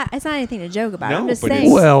mean, it's not anything to joke about. no, I'm just but saying.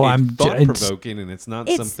 it's, Well, it's I'm j- thought it's- provoking, and it's not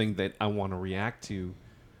it's- something that I want to react to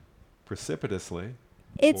precipitously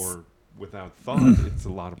It's or without thought. It's a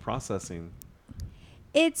lot of processing.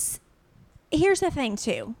 Here's the thing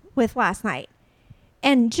too with last night.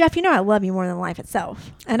 And Jeff, you know I love you more than life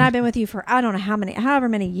itself. And I've been with you for I don't know however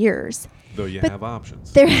many years. Though you But have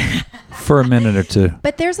options. There For a minute or two.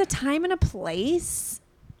 But there's a time and a place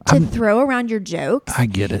to throw around your jokes. I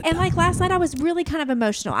get it. And like last night I was really kind of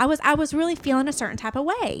emotional. I was really feeling a certain type of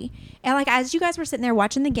way. And like as you guys were sitting there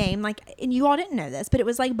watching the game, like, and you all didn't know this, but it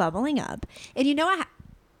was like bubbling up. And you know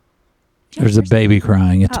There's a baby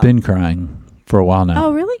crying. It's Oh. been crying for a while now.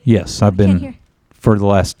 Oh, really? Yes, I've I can't been hear. for the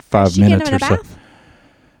last 5 Is she minutes getting or him in so. a bath?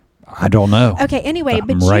 I don't know. Okay, anyway, I'm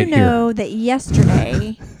but right you know that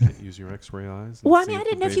yesterday. Can't use your X-ray eyes. and Well, I see mean, I the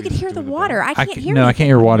didn't know if you could baby's hear the doing water. bath. I can't hear. No, I can't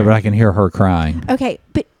hear water, but I can hear her crying. Okay,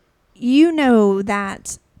 but you know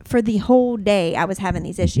that for the whole day I was having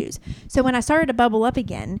these issues. So when I started to bubble up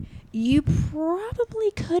again, you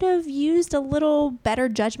probably could have used a little better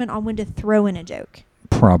judgment on when to throw in a joke.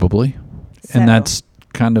 Probably. So- And that's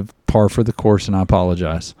kind of par for the course, and I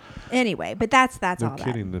apologize. Anyway, but that's No all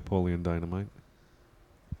kidding, Napoleon Dynamite.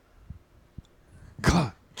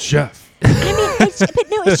 God, Jeff. that. I mean, but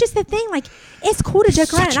no, it's just the thing. Like, it's cool to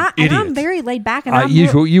joke around, Such and, an I'm idiot. very laid back, and I'm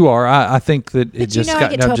You are. I think that it but just I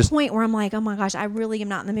got. get no, to a just, point where I'm like, oh my gosh, I really am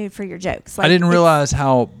not in the mood for your jokes. Like, I didn't it's- realize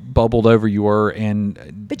how bubbled over you were,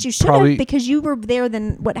 and But you should probably have, because you were there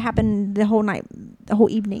than what happened the whole night, the whole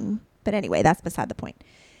evening. But anyway, that's beside the point.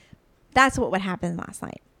 That's what would happen last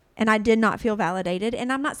night. And I did not feel validated.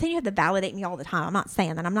 And I'm not saying you have to validate me all the time. I'm not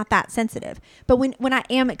saying that. I'm not that sensitive. But when I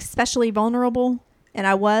am especially vulnerable, and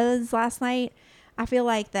I was last night, I feel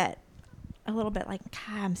like that a little bit like,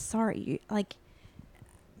 God, I'm sorry. I'm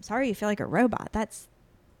sorry you feel like a robot. That's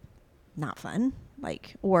not fun.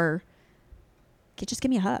 Like, or just give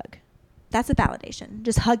me a hug. That's a validation.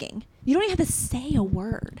 Just hugging. You don't even have to say a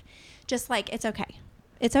word. Just like, it's okay.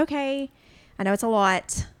 It's okay. I know it's a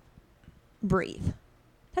lot. Breathe.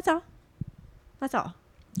 That's all. That's all.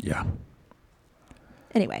 yeah.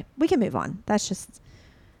 Anyway, we can move on. That's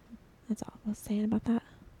all I was saying about that.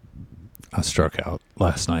 I struck out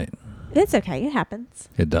last night. It's okay. It happens.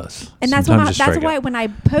 It does, And that's Sometimes you strike why out. when I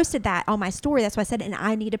posted that on my story, that's why I said, and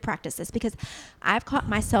I need to practice this, because I've caught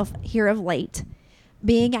myself here of late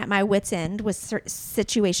being at my wit's end with certain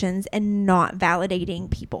situations and not validating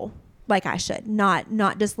people like I should, not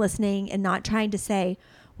just listening and not trying to say,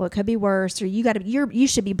 well, it could be worse, or you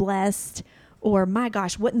should be blessed, or my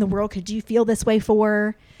gosh, what in the world could you feel this way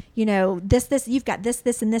for? You know, this, you've got this,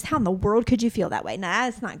 and this. How in the world could you feel that way? Nah,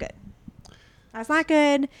 that's not good. That's not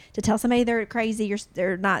good to tell somebody they're crazy.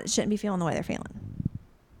 Shouldn't be feeling the way they're feeling.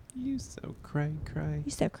 You so cray. You're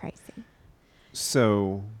so crazy.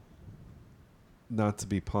 So, not to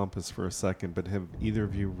be pompous for a second, but have either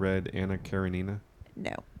of you read Anna Karenina?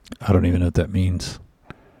 No. I don't even know what that means.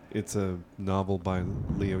 It's a novel by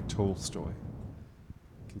Leo Tolstoy,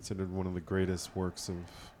 considered one of the greatest works of,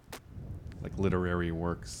 like, literary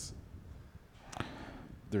works.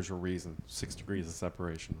 There's a reason. 6 Degrees of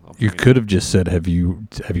Separation. You could have just said, "Have you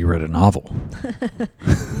read a novel?"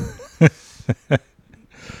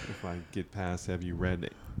 If I get past, have you read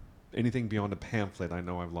anything beyond a pamphlet? I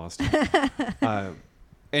know I've lost you.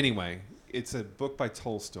 Anyway, it's a book by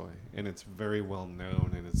Tolstoy, and it's very well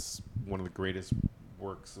known, and it's one of the greatest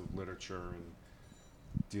works of literature, and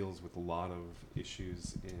deals with a lot of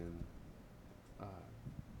issues in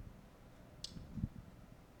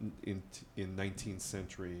 19th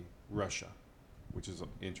century Russia, which is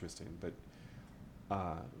interesting. But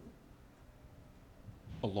a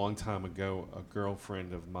long time ago, a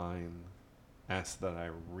girlfriend of mine asked that I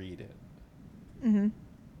read it. Mm-hmm.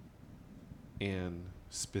 And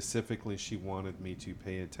specifically, she wanted me to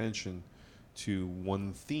pay attention to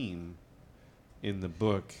one theme in the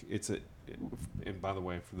book. And by the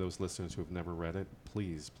way, for those listeners who have never read it,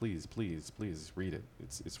 please read it.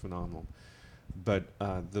 It's phenomenal. But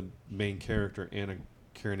the main character, Anna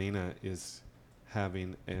Karenina, is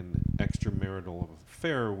having an extramarital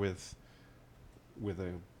affair with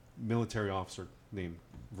a military officer named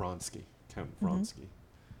Vronsky, Count Vronsky.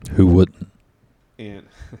 Who wouldn't? And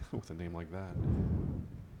with a name like that.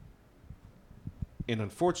 And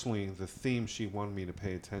unfortunately, the theme she wanted me to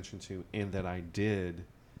pay attention to, and that I did,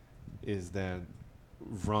 is that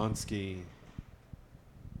Vronsky,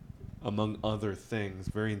 among other things,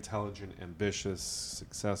 very intelligent, ambitious,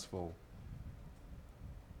 successful,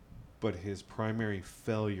 but his primary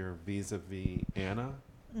failure vis-a-vis Anna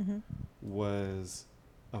Mm-hmm. was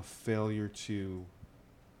a failure to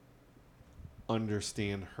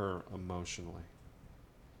understand her emotionally.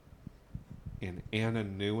 And Anna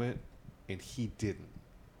knew it, and he didn't.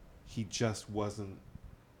 He just wasn't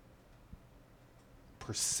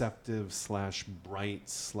perceptive / bright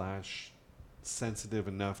 / sensitive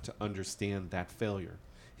enough to understand that failure,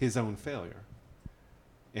 his own failure.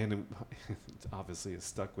 And it obviously has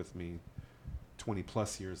stuck with me 20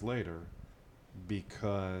 plus years later,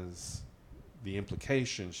 because the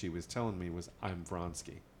implication she was telling me was, I'm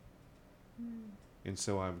Vronsky. And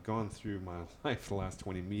so I've gone through my life the last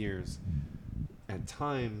 20 years, at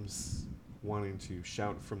times wanting to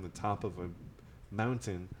shout from the top of a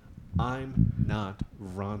mountain, I'm not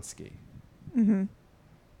Vronsky. Mm-hmm.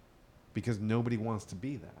 Because nobody wants to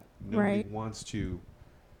be that. Nobody Right. wants to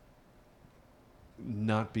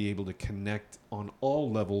not be able to connect on all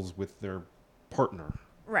levels with their partner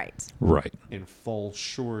Right. Right. and fall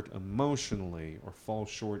short emotionally or fall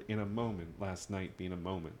short in a moment, last night being a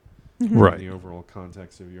moment Mm-hmm. Right. in the overall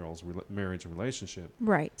context of your all's marriage and relationship.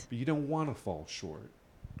 Right. But you don't want to fall short.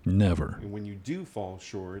 Never. And when you do fall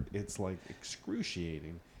short, it's like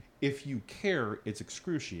excruciating. If you care, it's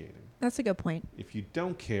excruciating. That's a good point. If you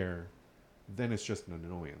don't care, then it's just an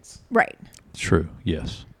annoyance. Right. True.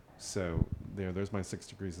 Yes. So there's my 6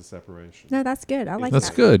 degrees of separation. No, that's good. I like That's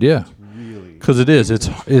that. good. Yeah. It's really Because it is.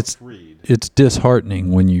 It's freed.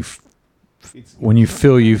 disheartening when you when you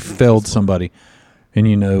feel you failed somebody, and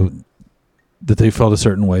you know that they felt a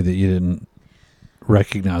certain way that you didn't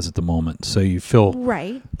recognize at the moment. So you feel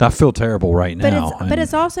Right. I feel terrible right But now. but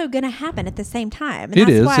it's also going to happen at the same time. And It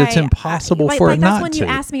that's is. why It's impossible like, for like it that's not when to. you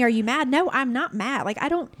ask me, "Are you mad?" No, I'm not mad. Like I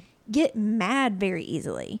don't get mad very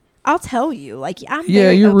easily. I'll tell you. Like I'm. yeah,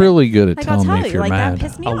 very you're open. really good at Like I'll telling tell me if you. you're Like mad. that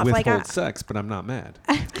pissed me I'll off. withhold Like sex, but I'm not mad.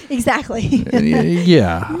 exactly.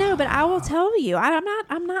 Yeah. No, but I will tell you. I'm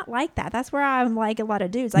not like that. That's where I'm like a lot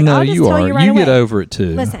of dudes. Like No, I'll just you tell are. you right away. get over it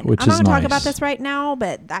too, Listen, which I'm is not gonna nice. talk about this right now,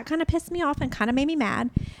 but that kind of pissed me off and kind of made me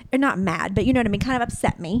mad. Or not mad, but you know what I mean. Kind of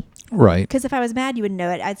upset me. Right. Because if I was mad, you would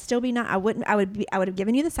know it. I'd still be not. I wouldn't. I would have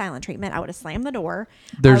given you the silent treatment. I would have slammed the door.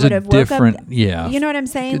 There's I would a have woke different. Up, yeah. You know what I'm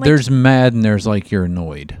saying? Like, There's mad and there's like you're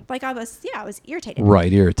annoyed. like I was. Yeah, I was irritated.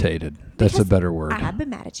 Right. Irritated. That's a Because better word. I have been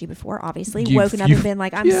mad at you before. Obviously, You've- woken up you've- and been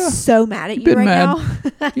like, I'm yeah. so mad at You've you been right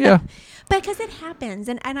mad. now. Yeah. Because it happens,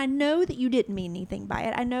 and I know that you didn't mean anything by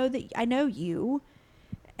it. I know you,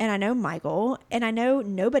 and I know Michael, and I know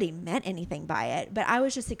nobody meant anything by it. But I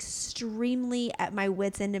was just extremely at my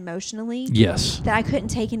wits' end emotionally. Yes. That I couldn't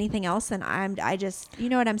take anything else, and I just, you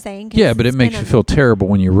know what I'm saying? 'Cause Yeah, but it it's makes been you feel terrible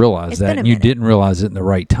when you realize It's that, been a and you minute. didn't realize it in the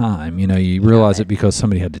right time. You know, you realize it because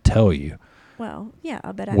somebody had to tell you, Well, yeah,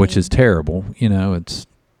 but I which mean, is terrible. You know, it's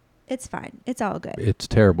fine. It's all good. it's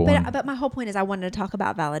terrible. and- But my whole point is I wanted to talk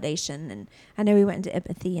about validation, and I know we went into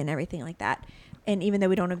empathy and everything like that. And even though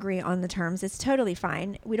we don't agree on the terms, it's totally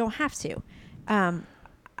fine. We don't have to.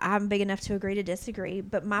 I'm big enough to agree to disagree.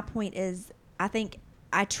 But my point is, I think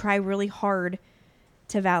I try really hard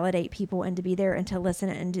to validate people and to be there and to listen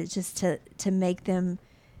and to make them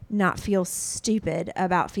not feel stupid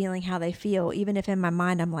about feeling how they feel, even if in my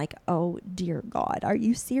mind I'm like, oh dear God, are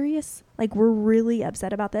you serious? Like we're really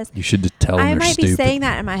upset about this. you should just tell them I they're might stupid. be saying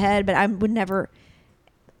that in my head, but I would never.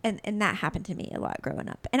 And that happened to me a lot growing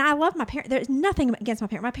up. And I love my parents. There's nothing against my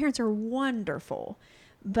parents. My parents are wonderful,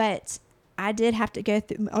 but I did have to go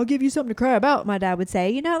through. I'll give you something to cry about. My dad would say,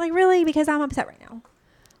 you know, like really, because I'm upset right now.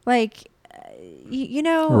 Like, you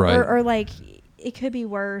know, Right. or like it could be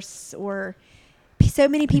worse, or so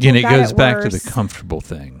many people. Again, it got goes back to worse. the comfortable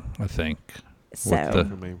thing, I think. So the-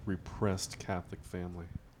 From a repressed Catholic family,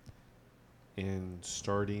 and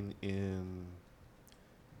starting in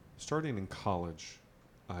college,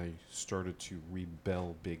 I started to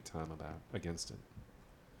rebel big time against it,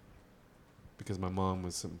 because my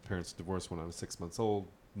parents divorced when I was 6 months old.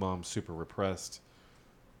 Mom's super repressed.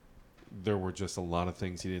 There were just a lot of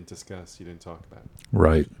things you didn't discuss, you didn't talk about.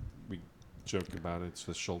 Right. We joke about it. It's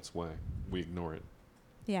the Schultz way. We ignore it.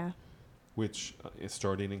 yeah, Which,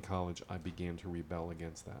 starting in college, I began to rebel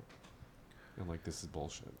against that. And like, this is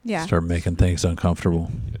bullshit. yeah, Start making things uncomfortable.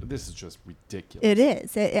 Yeah, this is just ridiculous. it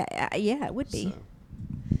is. Yeah, it would be.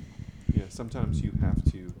 So, yeah, sometimes you have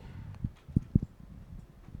to,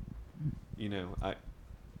 you know,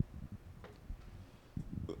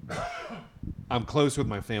 I'm close with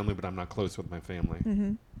my family, but I'm not close with my family.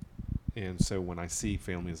 Mm-hmm. And so when I see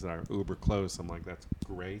families that are uber close, I'm like, that's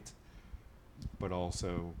great. But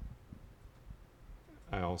also,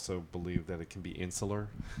 I also believe that it can be insular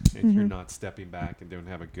if you're Mhm. not stepping back and don't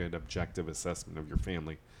have a good objective assessment of your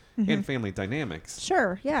family Mhm. and family dynamics,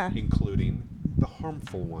 Sure. Yeah. including the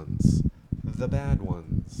harmful ones, the bad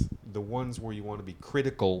ones, the ones where you want to be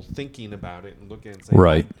critical, thinking about it and look at it and say,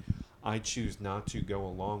 Right. I choose not to go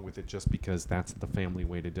along with it just because that's the family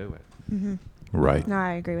way to do it. Mm-hmm. Right. No,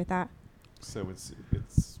 I agree with that. So it's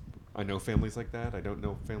I know families like that. I don't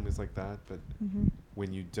know families like that, but Mm-hmm.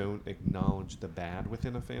 when you don't acknowledge the bad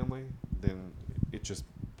within a family, then it just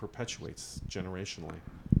perpetuates generationally.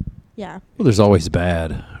 Yeah. Well, there's always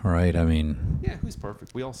bad, right? I mean, Yeah, who's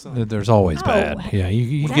perfect? We all suck. there's always Oh, bad. Yeah,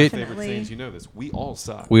 you One of my get. favorite Definitely. sayings, you know this. We all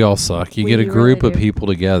suck. We all suck. You We get a really group of do. people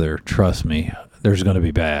together. Trust me, there's going to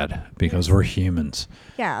be bad because we're humans.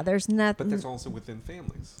 Yeah. There's But nothing. that's also within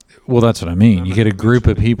families. Well, that's what I mean. I'm You not get a gonna group of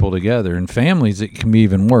mention it. people together. In families, it can be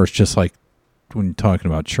even worse. Just like when you're talking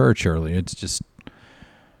about church earlier, it's just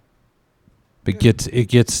it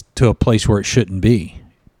gets to a place where it shouldn't be.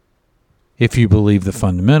 If you believe the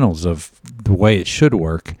fundamentals of the way it should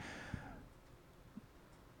work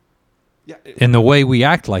Yeah. and the way we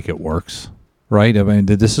act like it works, right? I mean,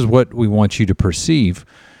 this is what we want you to perceive,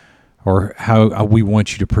 or how we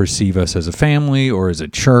want you to perceive us as a family or as a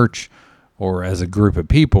church or as a group of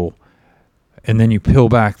people. And then you peel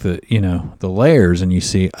back the layers and you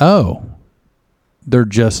see, oh, they're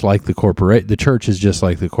just like the corporate. The church is just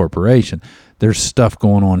like the corporation. There's stuff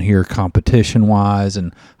going on here, competition wise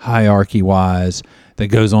and hierarchy wise, that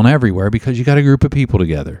goes on everywhere because you got a group of people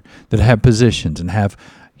together that have positions and have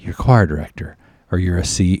your choir director, or you're a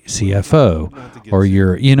CFO, Not to get or too-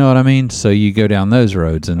 you're, you know what I mean? So you go down those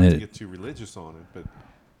roads, and Not to it, get too religious on it, but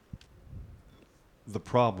the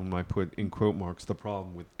problem, I put in quote marks, the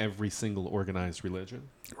problem with every single organized religion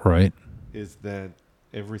right? is that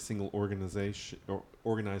every single organization or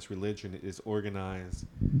organized religion is organized,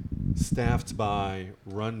 staffed by,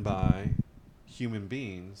 run by human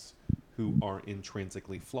beings who are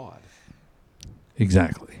intrinsically flawed.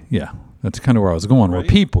 Exactly. Yeah. That's kind of where I was going. Where Right.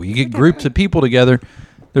 people, you get groups of people together,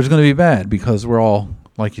 there's going to be bad because we're all,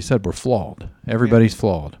 like you said, we're flawed. Everybody's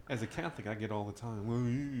flawed. As a Catholic, I get all the time, well,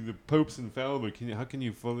 the Pope's infallible. How can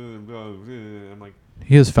you follow them? I'm like,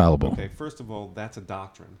 He is fallible. okay, first of all, that's a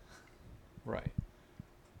doctrine, Right.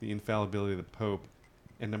 the infallibility of the Pope.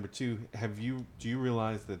 And number two, do you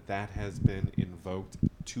realize that has been invoked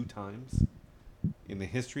 2 times? In the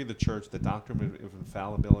history of the church, the doctrine of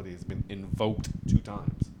infallibility has been invoked 2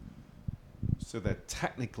 times. So that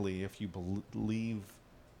technically, if you believe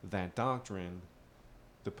that doctrine,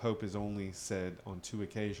 the Pope has only said on 2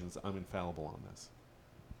 occasions, I'm infallible on this.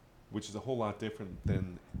 Which is a whole lot different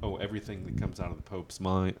than, everything that comes out of the Pope's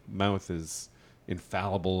mouth is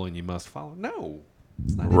infallible and you must follow. No,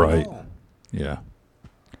 it's not Right. at all. Yeah.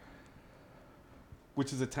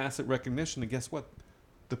 Which is a tacit recognition, and guess what?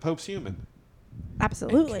 The Pope's human.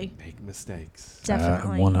 Absolutely. And can make mistakes.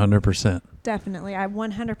 Definitely. 100%. Definitely. I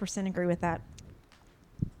 100% agree with that.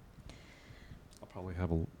 I'll probably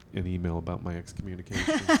have an email about my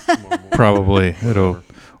excommunication tomorrow morning. Probably.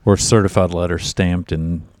 Or certified letter stamped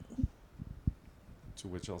and To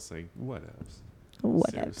which I'll say, whatevs.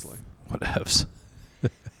 Whatevs. Seriously. whatevs.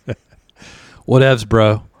 Whatevs,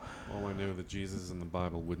 bro. All I know that Jesus in the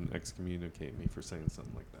Bible wouldn't excommunicate me for saying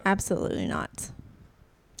something like that. Absolutely not.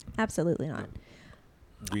 Absolutely not.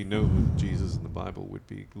 We know that Jesus in the Bible would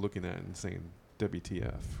be looking at it and saying,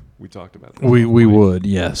 WTF. We talked about that. We Right? would.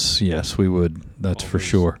 Yes, we would. That's All for those-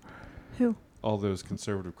 sure. Who? All those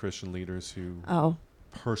conservative Christian leaders who Oh.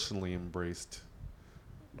 personally embraced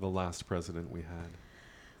the last president we had.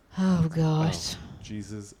 Oh gosh.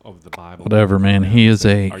 Jesus of the Bible. Whatever, man. He is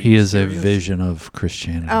a Are you serious? vision of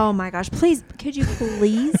Christianity. Oh my gosh. Please, could you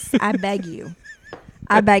please? I beg you.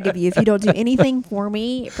 I beg of you. If you don't do anything for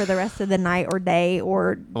me for the rest of the night or day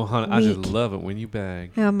or Oh, honey, I just week. love it when you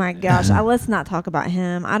bag. Oh my gosh. Let's not talk about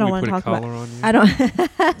him. I don't We want to put a talk about. collar on you? I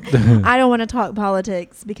don't. I don't want to talk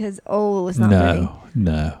politics because it's not pretty.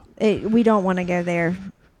 No. We don't want to go there.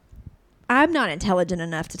 I'm not intelligent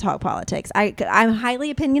enough to talk politics. I'm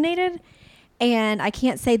highly opinionated, and I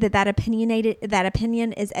can't say that opinion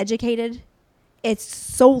is educated. It's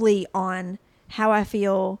solely on how I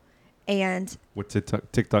feel and What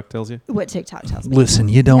TikTok tells you? what TikTok tells me. Listen,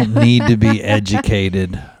 you don't need to be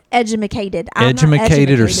educated. Educated. I'm not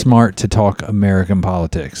Educated or smart to talk American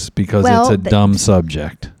politics because Well, it's a dumb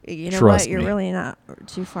subject. You know Trust what? You're me. really not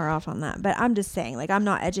too far off on that. But I'm just saying, I'm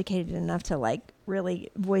not educated enough to really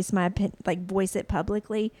voice my opinion, voice it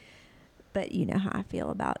publicly. But you know how I feel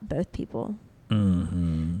about both people.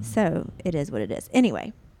 Mm-hmm. So it is what it is.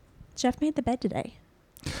 Anyway, Jeff made the bed today.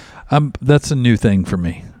 That's a new thing for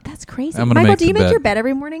me. That's crazy. I'm gonna Michael, make do you the make bed. your bed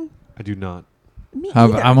every morning? I do not. Me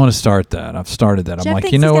I'm either. going to start that. I've started that. Jeff I'm like,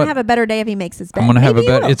 thinks you know he's what? gonna have a better day if he makes his bed. I'm going to have a Maybe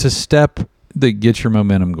you bed. will. It's a step that gets your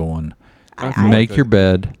momentum going. I- Make your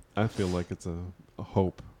bed. I feel like it's a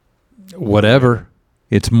hope. Whatever.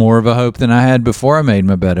 It's more of a hope than I had before I made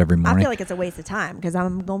my bed every I morning. feel like it's a waste of time because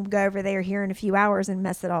I'm going to go over there here in a few hours and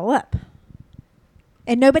mess it all up.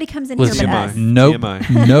 And nobody comes in Listen, here but us.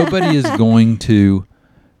 TMI. Nobody is going to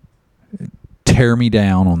tear me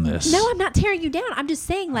down on this. No, I'm not tearing you down. I'm just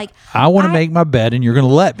saying, I want to make my bed, and you're going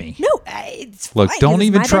to let me. no, it's Look, fine, 'cause don't it's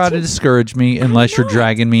even my try bed to too. discourage me unless you're not.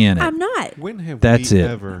 dragging me in it. I'm not. When have That's we it.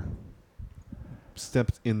 ever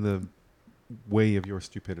stepped in the way of your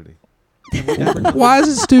stupidity? Why is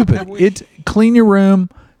it stupid? It's clean your room,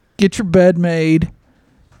 get your bed made,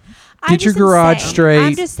 I get your just am garage saying- I'm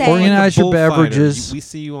straight, just saying. organize your Bullfighter, beverages. we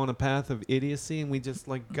see you on a path of idiocy, and we just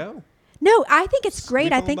go. No, I think it's great.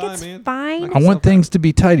 Sleep I on think by, it's man. fine. Like- I want things to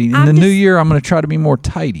be tidy. In I'm the new just- year, I'm going to try to be more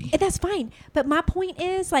tidy. That's fine. But my point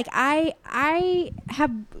is, I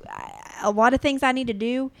have a lot of things I need to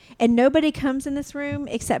do, and nobody comes in this room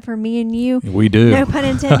except for me and you. We do. No pun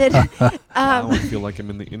intended. I don't feel like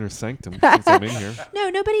I'm in the inner sanctum since I'm in here. No,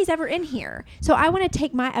 nobody's ever in here. So I want to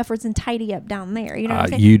take my efforts and tidy up down there. You know what I'm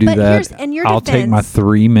saying? You do But that. here's- in your I'll take my defense,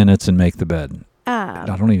 3 minutes and make the bed. I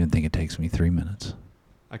um, don't even think it takes me 3 minutes.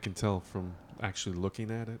 I can tell from actually looking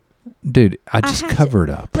at it Dude, I just have to- covered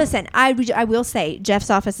up. Listen, I will say Jeff's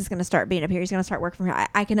office is going to start being up here. He's going to start working from here.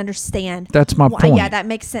 I can understand. That's my point. Yeah, that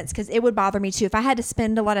makes sense because it would bother me too. If I had to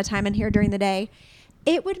spend a lot of time in here during the day,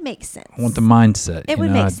 it would make sense. I want the mindset. It you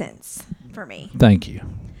would know, make sense for me. Thank you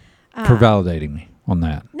for validating me on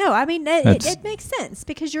that. No, I mean, it That's- makes sense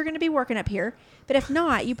because you're going to be working up here. But if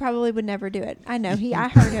not, you probably would never do it. I know. I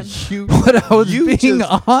heard him. But I was being You've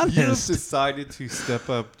honest. decided to step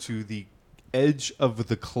up to the edge of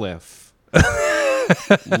the cliff,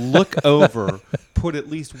 look over, put at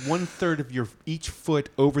least 1/3 of your each foot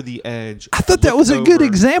over the edge. I thought that look was a good over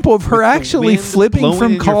example of her with the actually wind flipping blowing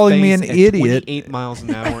from in your calling me face an at idiot. 28 miles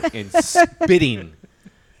an hour and spitting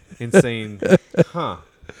and saying, "Huh?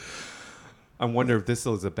 I wonder if this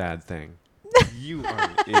is a bad thing." You are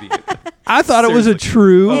an idiot. I thought it was a Seriously.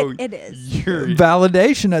 true Oh, It is. You're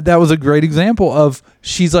validation. That was a great example of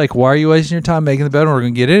she's like, why are you wasting your time making the bed? We're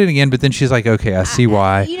going to get in it again. But then she's like, okay, I see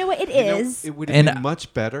why. You know what? It You know, is. it would have And- been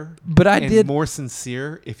much better, but I and did- more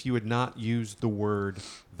sincere if you had not used the word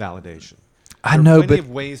validation. I There are know, plenty but of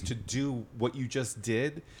ways to do what you just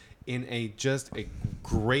did in a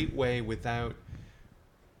great way without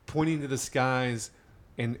pointing to the skies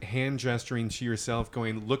and hand gesturing to yourself,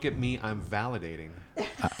 going, "Look at me, I'm validating."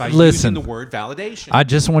 By Listen, using the word validation. I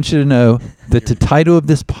just want you to know that the title of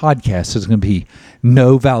this podcast is going to be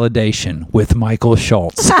No Validation with Michael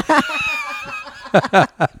Schultz.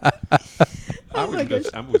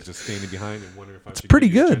 I was just standing behind and wondering if I should pretty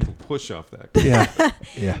give you a good. gentle push off that. Yeah.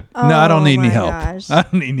 Yeah. No, I don't Oh need any my help. gosh. I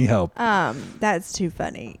don't need any help. That's too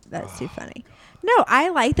funny. That's too funny. No, I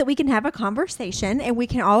like that we can have a conversation and we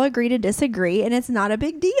can all agree to disagree, and it's not a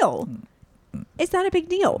big deal. It's not a big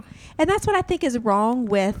deal, and that's what I think is wrong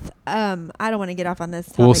with. I don't want to get off on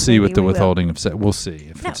this. We'll topic. see Maybe with the we will. withholding of set. We'll see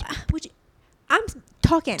if No, it's would you, I'm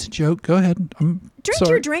talking. a joke. Go ahead. Drink sorry.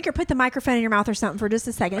 your drink or put the microphone in your mouth or something for just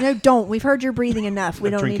a second. No, don't. We've heard your breathing enough. We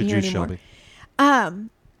don't Drink need to a hear juice, anymore. Shelby.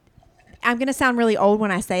 I'm going to sound really old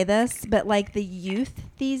when I say this, but like the youth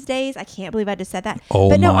these days, I can't believe I just said that. Oh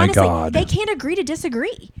but no, my honestly, God. they can't agree to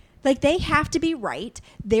disagree. Like they have to be right.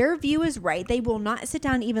 Their view is right. They will not sit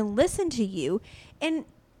down and even listen to you. And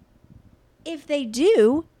if they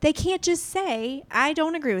do, they can't just say, I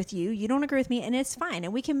don't agree with you. You don't agree with me. And it's fine.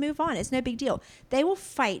 And we can move on. It's no big deal. They will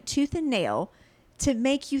fight tooth and nail to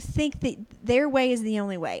make you think that their way is the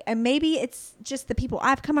only way. And maybe it's just the people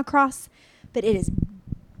I've come across, but it is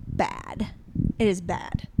bad. It is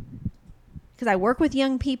bad. Because I work with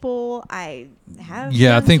young people. I have.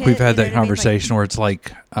 Yeah, I young think we've kids, had you know that what I mean? conversation where it's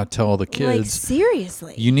like I tell all the Like kids,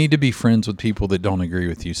 seriously. you need to be friends with people that don't agree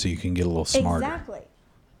with you so you can get a little smarter. Exactly.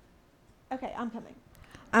 Okay, I'm coming.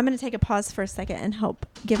 I'm going to take a pause for a second and help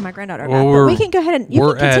give my granddaughter a bath. But we can go ahead and you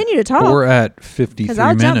can continue to talk. We're at 53 Because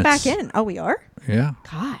I'll minutes. jump back in. Oh, we are? Yeah,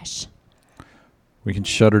 Gosh. we can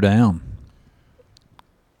shut her down.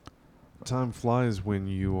 Time flies when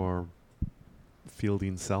you are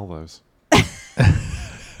fielding salvos.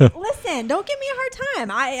 Listen, don't give me a hard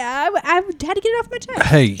time. I had to get it off my chest.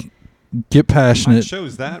 Hey, get I passionate.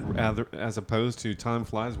 chose that rather as opposed to time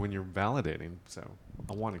flies when you're validating. So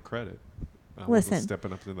I wanted credit. I wasn't Listen.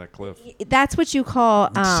 stepping up to that cliff. That's what you call.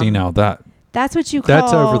 See now that That's what you call.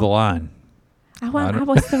 that's over the line.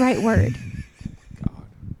 What's the right word? God.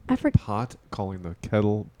 I forget. Pot calling the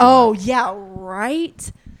kettle. Oh black. yeah,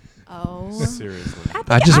 right. Oh. Seriously.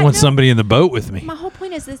 I just want know- somebody in the boat with me. My whole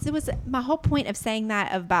point is this. It was my whole point of saying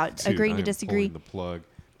that about Dude, agreeing I to am disagree pulling the plug,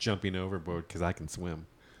 jumping overboard because I can swim.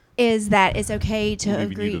 is that it's okay to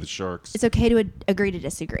Leaving agree. you to the sharks. It's okay to agree to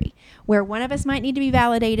disagree. Where one of us might need to be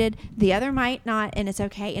validated, the other might not, and it's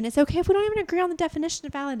okay. And it's okay if we don't even agree on the definition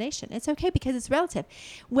of validation. It's okay because it's relative.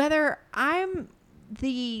 Whether I'm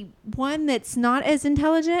the one that's not as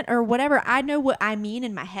intelligent or whatever, I know what I mean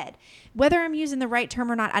in my head. Whether I'm using the right term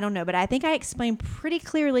or not, I don't know. But I think I explained pretty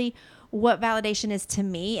clearly what validation is to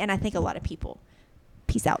me, and I think a lot of people.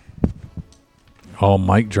 Peace out. Oh,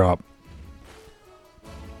 mic drop.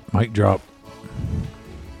 Mic drop.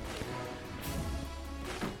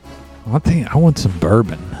 I think I want some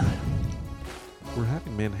bourbon. We're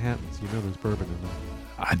having Manhattans. You know there's bourbon in there.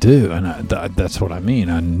 I do, and that's what I mean.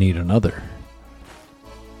 I need another.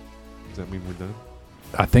 Does that mean we're done?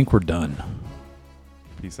 I think we're done.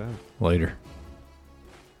 Peace out. Later.